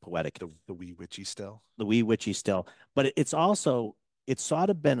can wax poetic. The wee witchy still. The wee witchy still, but it's sort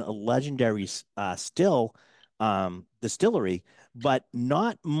of been a legendary still distillery, but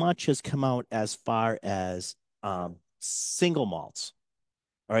not much has come out as far as single malts.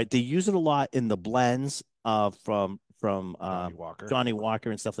 All right, they use it a lot in the blends from Johnny Walker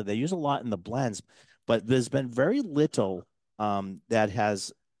and stuff like that. They use a lot in the blends, but there's been very little that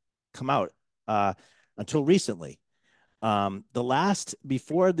has come out until recently. The last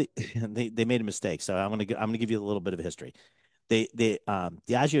before they made a mistake, so I'm gonna give you a little bit of a history.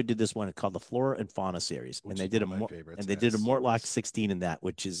 Diageo did this one called the Flora and Fauna series, and they did did a Mortlach 16 in that,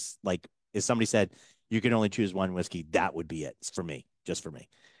 which is like if somebody said you can only choose one whiskey, that would be it for me, just for me.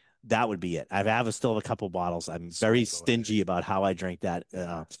 That would be it. Still have a couple bottles. I'm very stingy about how I drink that,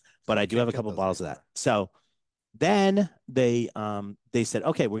 but I do have a couple bottles of that. So then they said,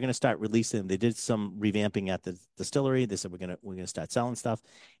 okay, we're going to start releasing them. They did some revamping at the distillery. They said we're going to start selling stuff,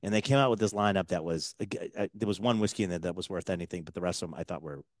 and they came out with this lineup that was there was one whiskey in there that was worth anything, but the rest of them I thought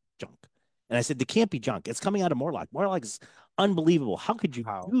were junk. And I said they can't be junk. It's coming out of Mortlach. Mortlach is unbelievable. How could you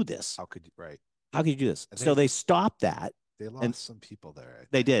do this? How could you How could you do this? So they stopped that. They lost some people there.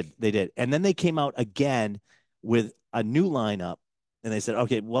 They did. And then they came out again with a new lineup, and they said,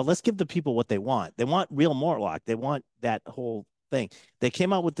 okay, well, let's give the people what they want. They want real Mortlach. They want that whole thing. They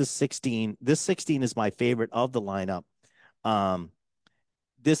came out with this 16. This 16 is my favorite of the lineup.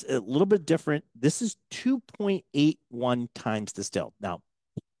 This a little bit different. This is 2.81 times distilled. Now,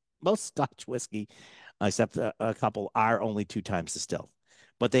 most Scotch whiskey, except a couple, are only 2 times distilled.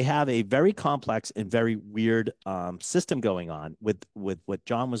 But they have a very complex and very weird system going on with what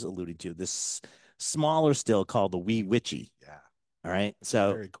John was alluding to, this smaller still called the wee witchy. Yeah. All right.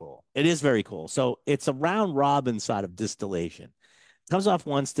 So very cool. It is very cool. So it's a round robin side of distillation. Comes off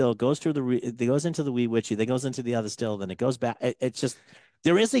one still, goes through it goes into the wee witchy, then goes into the other still, then it goes back. It's just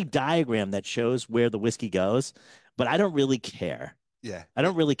there is a diagram that shows where the whiskey goes, but I don't really care. Yeah. I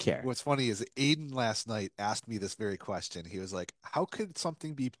don't really care. What's funny is Aiden last night asked me this very question. He was like, "How could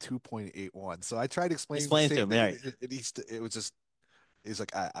something be 2.81?" So I tried explaining the Explain to same him, thing, right? and it was just he's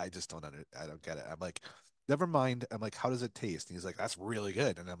like, I just I don't get it. I'm like, never mind. I'm like, how does it taste? And he's like, that's really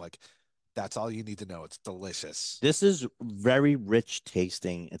good. And I'm like, that's all you need to know. It's delicious. This is very rich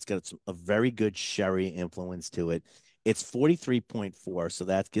tasting. It's got a very good sherry influence to it. It's 43.4, so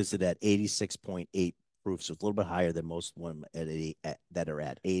that gives it at 86.8 proof. So it's a little bit higher than most one that are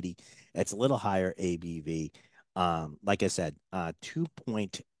at 80. It's a little higher ABV. Like I said,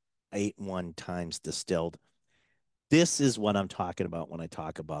 2.81 times distilled. This is what I'm talking about when I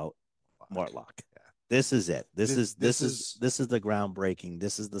talk about Mortlock. Yeah. This is it. This is the groundbreaking.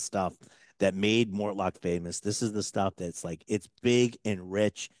 This is the stuff that made Mortlock famous. This is the stuff that's like it's big and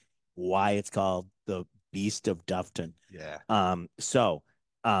rich. Why it's called the Beast of Dufton. Yeah.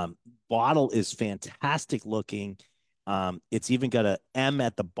 Bottle is fantastic looking. It's even got a M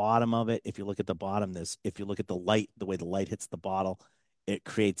at the bottom of it. If you look at the bottom, if you look at the light, the way the light hits the bottle, it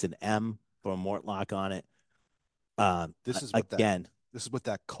creates an M for a Mortlock on it. This is what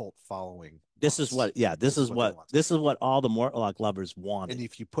that cult following. This is what all the Mortlock lovers wanted. And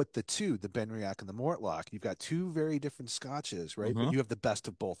if you put the Benriach and the Mortlock, you've got two very different scotches, right? Mm-hmm. But you have the best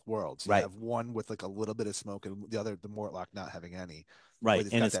of both worlds. You right. have one with like a little bit of smoke, and the Mortlock not having any. Right,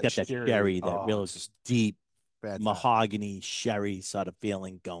 and it's got that sherry, that real deep fantastic mahogany sherry sort of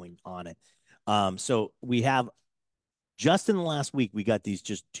feeling going on it. So we have just in the last week, we got these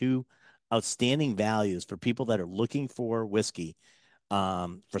just two outstanding values for people that are looking for whiskey,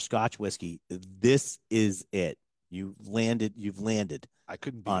 for Scotch whiskey. This is it. You've landed. I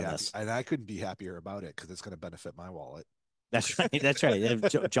couldn't be happy, and I couldn't be happier about it because it's going to benefit my wallet. That's right. That's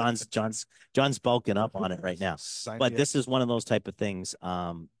right. John's bulking up on it right now. But this is one of those type of things.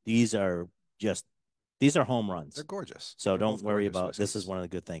 These are home runs. They're gorgeous. So don't worry about this. Is one of the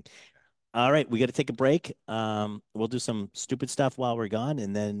good things. All right, we got to take a break. We'll do some stupid stuff while we're gone,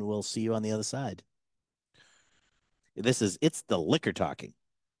 and then we'll see you on the other side. It's the liquor talking.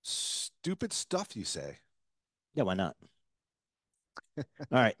 Stupid stuff, you say? Yeah, why not? All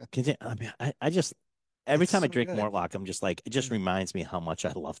right, continue. I mean, I just every time I drink Mortlock, I'm just like, it just reminds me how much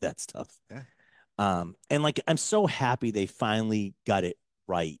I love that stuff. Yeah. And like, I'm so happy they finally got it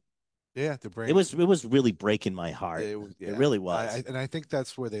right. Yeah, it was really breaking my heart. It really was. And I think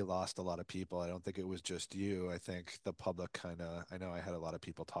that's where they lost a lot of people. I don't think it was just you. I think the public I know I had a lot of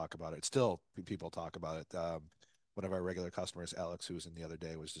people talk about it. Still, people talk about it. One of our regular customers, Alex, who was in the other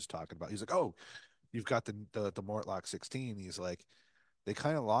day, was just talking about. He's like, "Oh, you've got the Mortlock 16." He's like, "They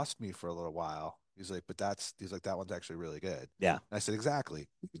kind of lost me for a little while." He's like, "But that one's actually really good." Yeah. And I said, "Exactly."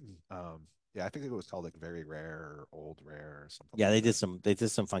 Yeah, I think it was called like very rare or old rare or something. Yeah, they did some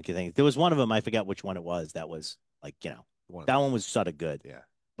funky things. There was one of them, I forgot which one it was. That was like, that one was sort of good. Yeah.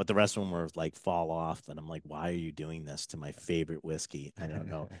 But the rest of them were like fall off. And I'm like, why are you doing this to my favorite whiskey? I don't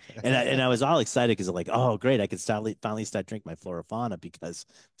know. and I was all excited because I'm like, oh, great. I could finally start drinking my Flora Fauna because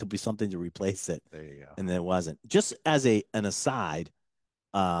there'll be something to replace it. There you go. And there wasn't. Just as an aside,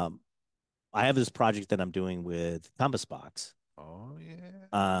 I have this project that I'm doing with Compass Box. Oh, yeah.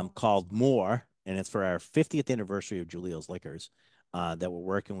 Called More, and it's for our 50th anniversary of Julio's Liquors. That we're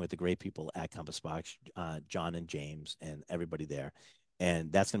working with the great people at Compass Box, John and James, and everybody there.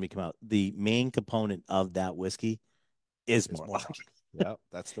 And that's going to come out. The main component of that whiskey is Mortlock. Yeah,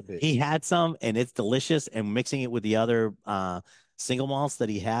 that's the big. He had some, and it's delicious. And mixing it with the other single malts that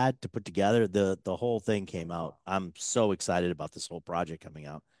he had to put together, the whole thing came out. I'm so excited about this whole project coming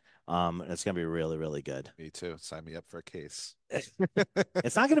out. And it's going to be really, really good. Me too. Sign me up for a case.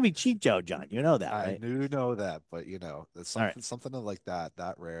 It's not going to be cheap, John. You know that, right? I do know that, but it's something like that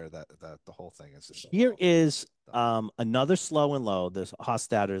rare, that the whole thing is just. Here is another Slow and Low, this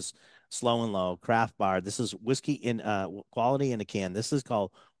Hofstadter's Slow and Low craft bar. This is whiskey in quality in a can. This is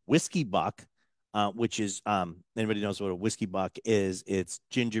called Whiskey Buck, which is anybody knows what a whiskey buck is? It's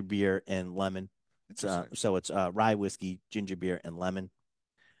ginger beer and lemon. So it's rye whiskey, ginger beer, and lemon.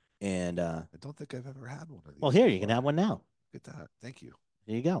 And I don't think I've ever had one of these. Well, here, you can have one now. Get that. Thank you.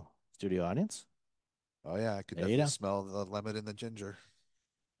 There you go. Studio audience. Oh yeah, I could definitely smell the lemon and the ginger.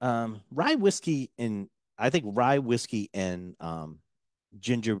 Rye whiskey and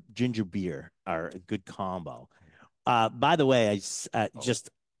ginger beer are a good combo. By the way,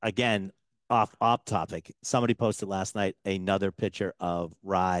 just again off topic. Somebody posted last night another picture of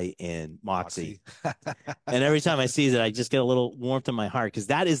rye and Moxie. And every time I see that, I just get a little warmth in my heart because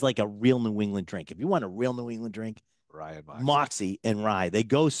that is like a real New England drink. If you want a real New England drink, Rye and Moxie and rye. They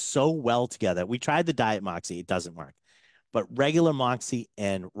go so well together. We tried the Diet Moxie. It doesn't work. But regular Moxie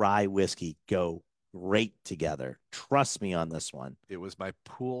and rye whiskey go great together. Trust me on this one. It was my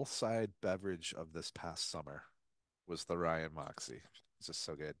poolside beverage of this past summer was the Rye and Moxie. It's just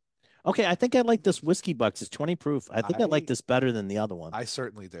so good. Okay, I think I like this whiskey bucks. It's 20 proof. I think I like this better than the other one. I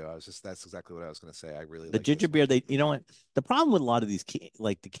certainly do. That's exactly what I was going to say. I really The like ginger this beer, one. you know what? The problem with a lot of these,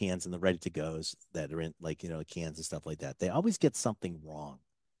 like the cans and the ready to goes that are in, like, cans and stuff like that, they always get something wrong.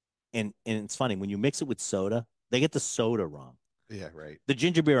 And it's funny when you mix it with soda, they get the soda wrong. Yeah, right. The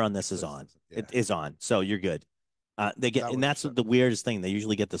ginger beer on this is on. Yeah. It is on. So you're good. They get, and that's the weirdest thing. They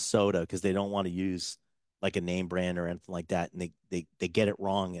usually get the soda because they don't want to use like a name brand or anything like that, and they get it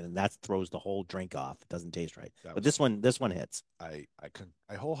wrong, and that throws the whole drink off. It doesn't taste right. But this one hits. I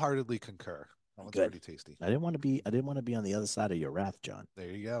wholeheartedly concur. That one's Good. pretty tasty. I didn't want to be on the other side of your wrath, John. There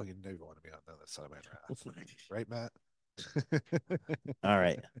you go. You never want to be on the other side of my wrath, right, Matt? All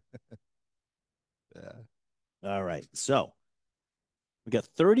right. Yeah. All right. So we got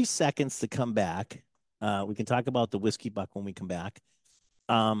 30 seconds to come back. We can talk about the whiskey buck when we come back.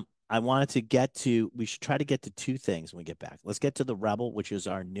 I wanted to we should try to get to two things when we get back. Let's get to the Rebel, which is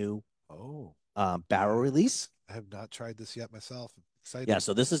our new barrel release. I have not tried this yet myself. I'm excited. Yeah,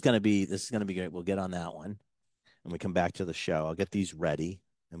 so this is gonna be great. We'll get on that one. And we come back to the show. I'll get these ready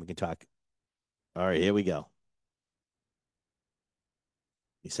and we can talk. All right, here we go.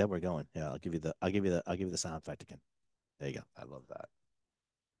 You said we're going. Yeah, I'll give you the sound effect again. There you go. I love that.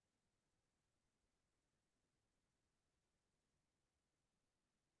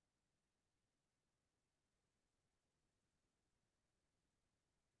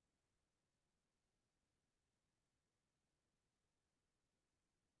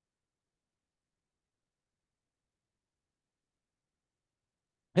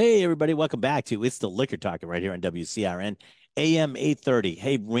 Hey, everybody, welcome back to It's the Liquor Talking right here on WCRN AM 830.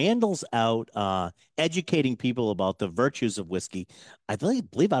 Hey, Randall's out educating people about the virtues of whiskey. I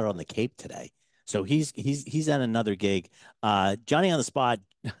believe out on the Cape today. So he's at another gig. Johnny on the spot.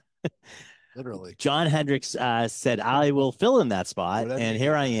 Literally. John Hendricks said, I will fill in that spot. And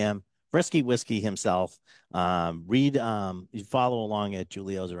here I am, Frisky Whiskey himself. You follow along at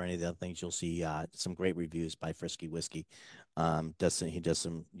Julio's or any of the other things, you'll see some great reviews by Frisky Whiskey. John,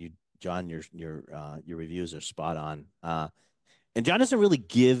 your reviews are spot on. And John doesn't really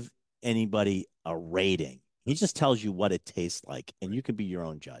give anybody a rating. He just tells you what it tastes like, and you can be your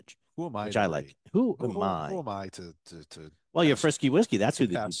own judge. Who am I? Which I like. Who am I? Who am I to well, you're Frisky Whiskey. That's who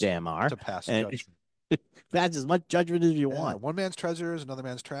the damn are. To pass judgment. That's as much judgment as you want. One man's treasure is another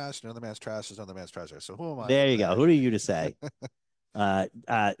man's trash. Another man's trash is another man's treasure. So who am I? There you go. Who are you to say?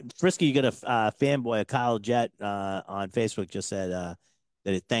 Frisky, you got a fanboy, Kyle Jett, on Facebook just said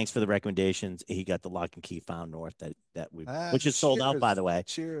thanks for the recommendations. He got the Lock and Key Found North which is sold out, by the way.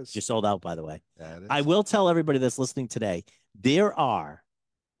 Cheers. Just sold out, by the way. Yeah, I will tell everybody that's listening today, there are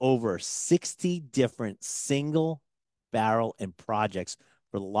over 60 different single barrel and projects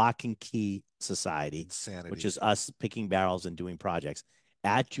for the Lock and Key Society, which is us picking barrels and doing projects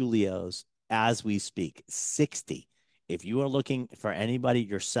at Julio's as we speak. 60. If you are looking for anybody,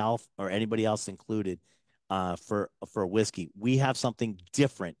 yourself or anybody else included, for whiskey, we have something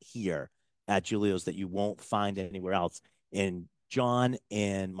different here at Julio's that you won't find anywhere else. And John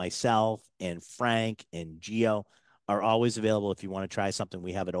and myself and Frank and Gio are always available. If you want to try something,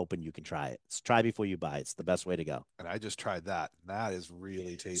 we have it open. You can try it. Try before you buy. It's the best way to go. And I just tried that. That is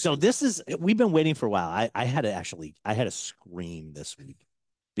really tasty. So we've been waiting for a while. I had to scream this week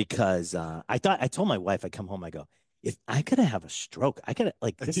because I told my wife, I come home, I go, if I gotta have a stroke,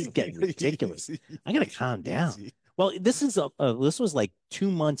 this is getting ridiculous. I gotta calm down. Well, this was like 2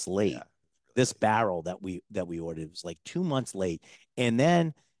 months late. Yeah. This barrel that we ordered was like 2 months late, and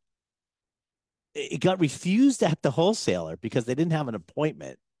then it got refused at the wholesaler because they didn't have an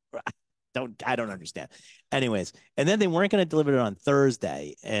appointment. I don't understand. Anyways, and then they weren't going to deliver it on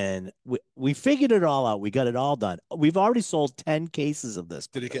Thursday, and we figured it all out. We got it all done. We've already sold 10 cases of this.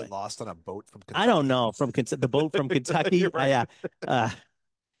 Did it get lost on a boat from Kentucky? I don't know. The boat from Kentucky. Right.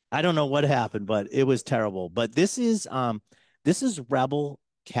 I don't know what happened, but it was terrible. But this is Rebel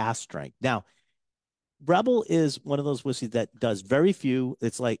Cask Strength. Now, Rebel is one of those whiskeys that does very few.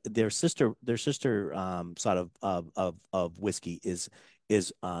 It's like their sister sort of whiskey is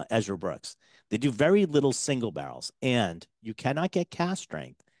Ezra Brooks. They do very little single barrels, and you cannot get cask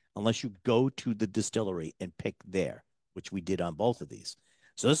strength unless you go to the distillery and pick there, which we did on both of these.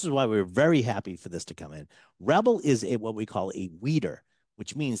 So this is why we're very happy for this to come in. Rebel is what we call a wheater,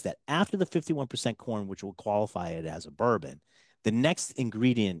 which means that after the 51% corn, which will qualify it as a bourbon, the next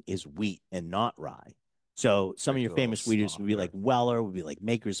ingredient is wheat and not rye. So some of your Like a little famous weeders would be like softer. Weller, would be like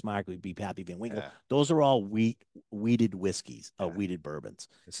Maker's Mark, would be Pappy Van Winkle. Yeah. Those are all weeded whiskeys, Yeah. weeded bourbons.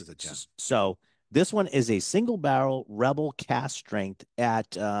 This is a gem. So this one is a single barrel Rebel cask strength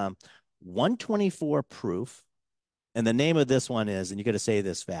at 124 proof. And the name of this one is, and you got to say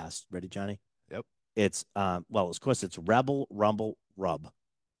this fast. Ready, Johnny? Yep. It's well, of course, it's Rebel Rumble Rub.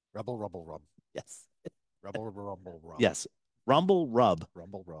 Rebel Rumble Rub. Yes. Rebel Rumble Rub. Yes. Rumble Rub.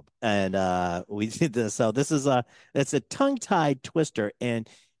 Rumble Rub. And we did this. So this is it's a tongue-tied twister. And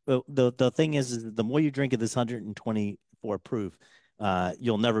the thing is the more you drink of this 124 proof,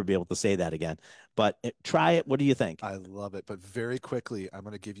 you'll never be able to say that again. But try it. What do you think? I love it. But very quickly, I'm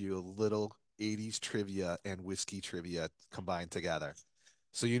going to give you a little 80s trivia and whiskey trivia combined together.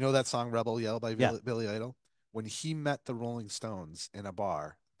 So you know that song Rebel Yell by Yeah. Billy Idol? When he met the Rolling Stones in a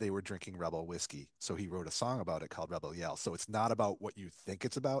bar, they were drinking Rebel whiskey. So he wrote a song about it called Rebel Yell. So it's not about what you think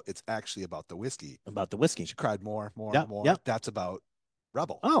it's about. It's actually about the whiskey. About the whiskey. She cried more. Yeah, More. yeah. That's about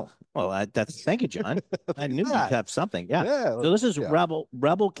Rebel. Oh, well, that's thank you, John. I knew you'd Yeah. have something. Yeah. Yeah. So this is Yeah.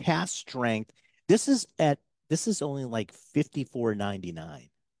 Rebel cask strength. This is only like $54.99.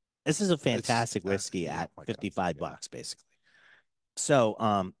 This is a fantastic whiskey yeah, at my God, $55 yeah. basically.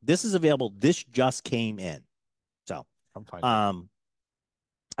 So this is available. This just came in. So I'm fine.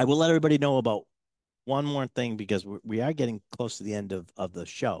 I will let everybody know about one more thing because we are getting close to the end of the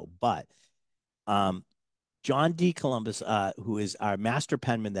show. But John D. Columbus, who is our master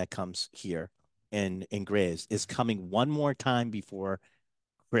penman that comes here in Graves, is coming one more time before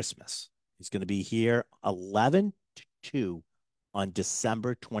Christmas. He's going to be here 11 to 2 on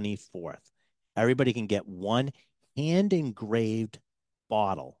December 24th. Everybody can get one hand engraved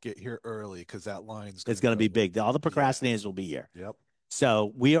bottle. Get here early because that line's It's going to be big. All the procrastinators will be here. Yep.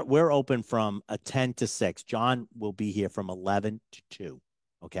 So we're open from 10 to 6. John will be here from 11 to 2.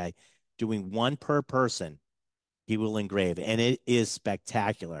 Okay. Doing one per person. He will engrave, and it is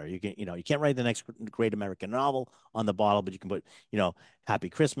spectacular. You can't write the next great American novel on the bottle, but you can put, Happy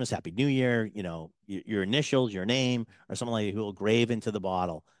Christmas, Happy New Year, your initials, your name, or something like that. Who will engrave into the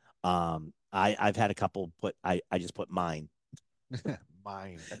bottle. I've had a couple put. I just put mine.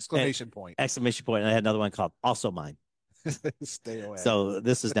 Mine! Exclamation point! Exclamation point! And I had another one called also mine. Stay away. So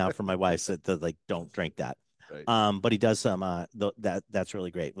this is now for my wife. So like, don't drink that. Right. But he does some that's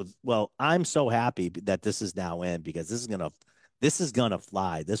really great. Well, I'm so happy that this is now in because this is gonna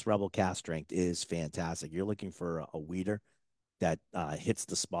fly. This Rebel cask strength is fantastic. You're looking for a weeder that hits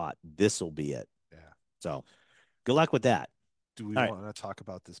the spot. This will be it. Yeah. So good luck with that. Do we All want to talk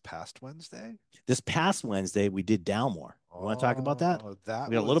about this past Wednesday? This past Wednesday we did Dalmore. You want to talk about that? We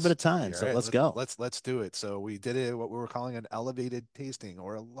got a little bit of time, so right, let's go. Let's do it. So we did it what we were calling an elevated tasting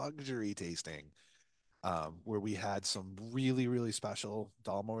or a luxury tasting. Where we had some really, really special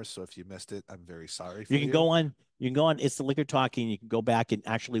Dalmores. So if you missed it, I'm very sorry for you. You can go on It's the Liquor Talking. You can go back and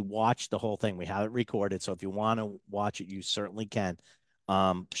actually watch the whole thing. We have it recorded. So if you want to watch it, you certainly can.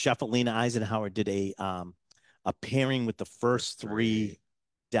 Chef Alina Eisenhower did a pairing with the first three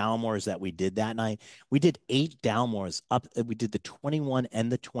Dalmores that we did that night. We did 8 Dalmores up. We did the 21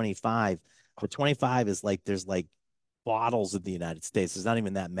 and the 25. The 25 is like, there's like bottles in the United States. There's not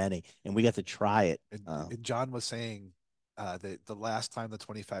even that many, and we got to try it. And John was saying that the last time the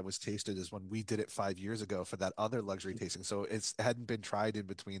 25 was tasted is when we did it 5 years ago for that other luxury tasting. So it hadn't been tried in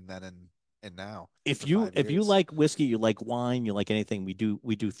between then and now. If you like whiskey, you like wine, you like anything, we do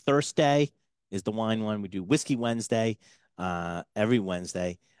Thursday is the wine one. We do Whiskey Wednesday every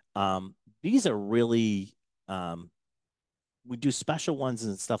Wednesday. These are really we do special ones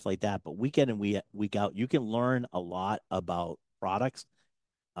and stuff like that, but week in and week out, you can learn a lot about products.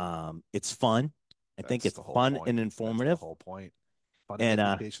 It's fun. I think it's fun and informative. That's the whole point. Fun and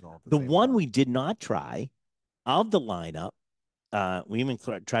educational. The one we did not try of the lineup, we even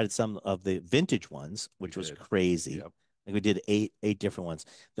tried some of the vintage ones, which was crazy. Yep. Like we did eight different ones.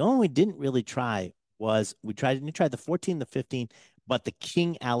 The only one we didn't really try was we tried the 14, the 15, but the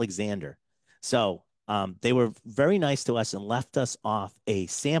King Alexander. So they were very nice to us and left us off a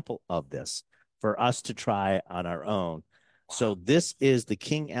sample of this for us to try on our own. Wow. So this is the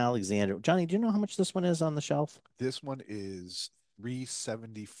King Alexander. Johnny, do you know how much this one is on the shelf? This one is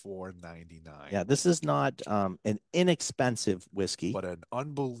 $374.99. Yeah, this is not an inexpensive whiskey, but an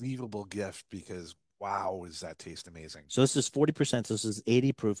unbelievable gift because wow, does that taste amazing. So this is 40%. So this is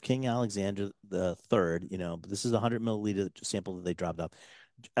 80 proof King Alexander the Third. But this is a 100 milliliter sample that they dropped off.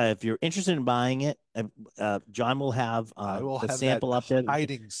 If you're interested in buying it, John will have the sample up there,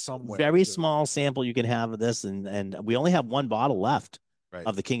 hiding somewhere. Very small sample you can have of this, and we only have one bottle left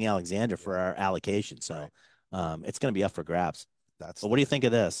of the King Alexander for our allocation, so it's going to be up for grabs. But what do you think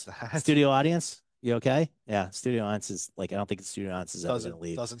of this, studio audience? You okay? Yeah. Studio Audience is like, I don't think the Studio Audience is ever going to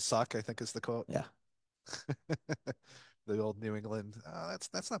leave. Doesn't suck, I think is the quote. Yeah. The old New England.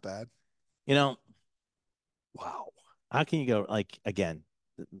 That's not bad. You know, Wow. how can you go like again?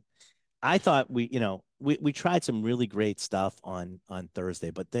 I thought we tried some really great stuff on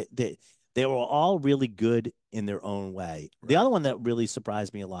Thursday, but they were all really good in their own way. The Right. other one that really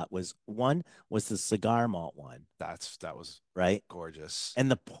surprised me a lot was the cigar malt one, That was right? gorgeous.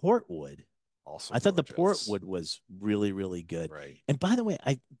 And the Portwood. Also I thought the gorgeous. Portwood was really, really good. Right. And by the way,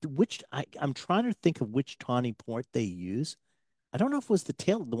 I'm trying to think of which tawny port they use. I don't know if it was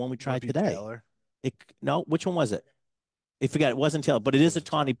the one we tried Might be today. Taylor. No, which one was it? I forgot. It wasn't Taylor, but it is a wasn't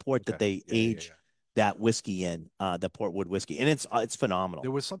tawny Taylor. port that Okay. they Yeah, yeah, age yeah. that whiskey in, the Portwood whiskey, and it's phenomenal.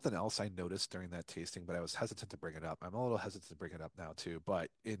 There was something else I noticed during that tasting, but I was hesitant to bring it up. I'm a little hesitant to bring it up now too. But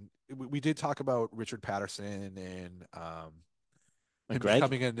we did talk about Richard Patterson and And him Greg,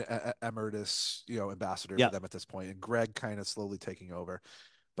 becoming an emeritus, ambassador Yeah. for them at this point, and Greg kind of slowly taking over.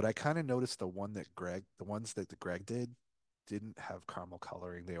 But I kind of noticed the ones that the Greg didn't have caramel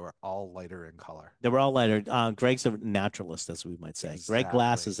coloring. They were all lighter in color. they were all lighter. Greg's a naturalist, as we might say. Greg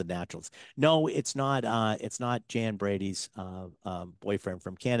Glass Exactly. is a naturalist. No, it's not. It's not Jan Brady's boyfriend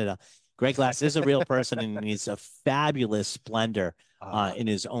from Canada. Greg Glass is a real person, and he's a fabulous splendor in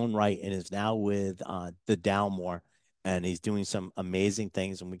his own right, and is now with the Dalmore, and he's doing some amazing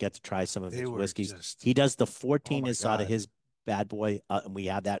things. And we get to try some of They his were whiskeys. just, He does the oh 14 my is out of God. his bad boy, and we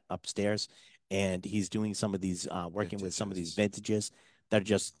have that upstairs. And he's doing some of these, working with some of these vintages that are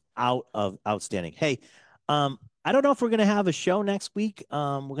just outstanding. Hey, I don't know if we're gonna have a show next week.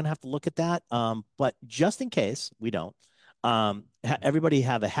 We're gonna have to look at that. But just in case we don't, everybody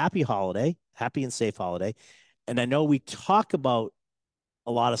have a happy holiday, happy and safe holiday. And I know we talk about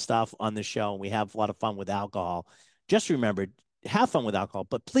a lot of stuff on the show, and we have a lot of fun with alcohol. Just remember, have fun with alcohol,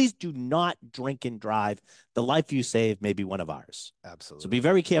 but please do not drink and drive. The life you save may be one of ours. Absolutely. So be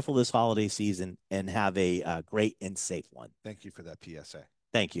very careful this holiday season and have a great and safe one. Thank you for that PSA.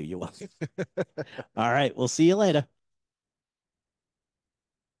 Thank you. You're welcome. All right. We'll see you later.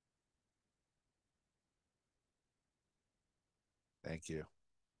 Thank you.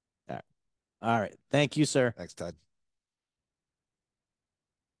 All right. Thank you, sir. Thanks, Ted.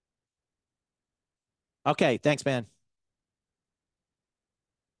 Okay. Thanks, man.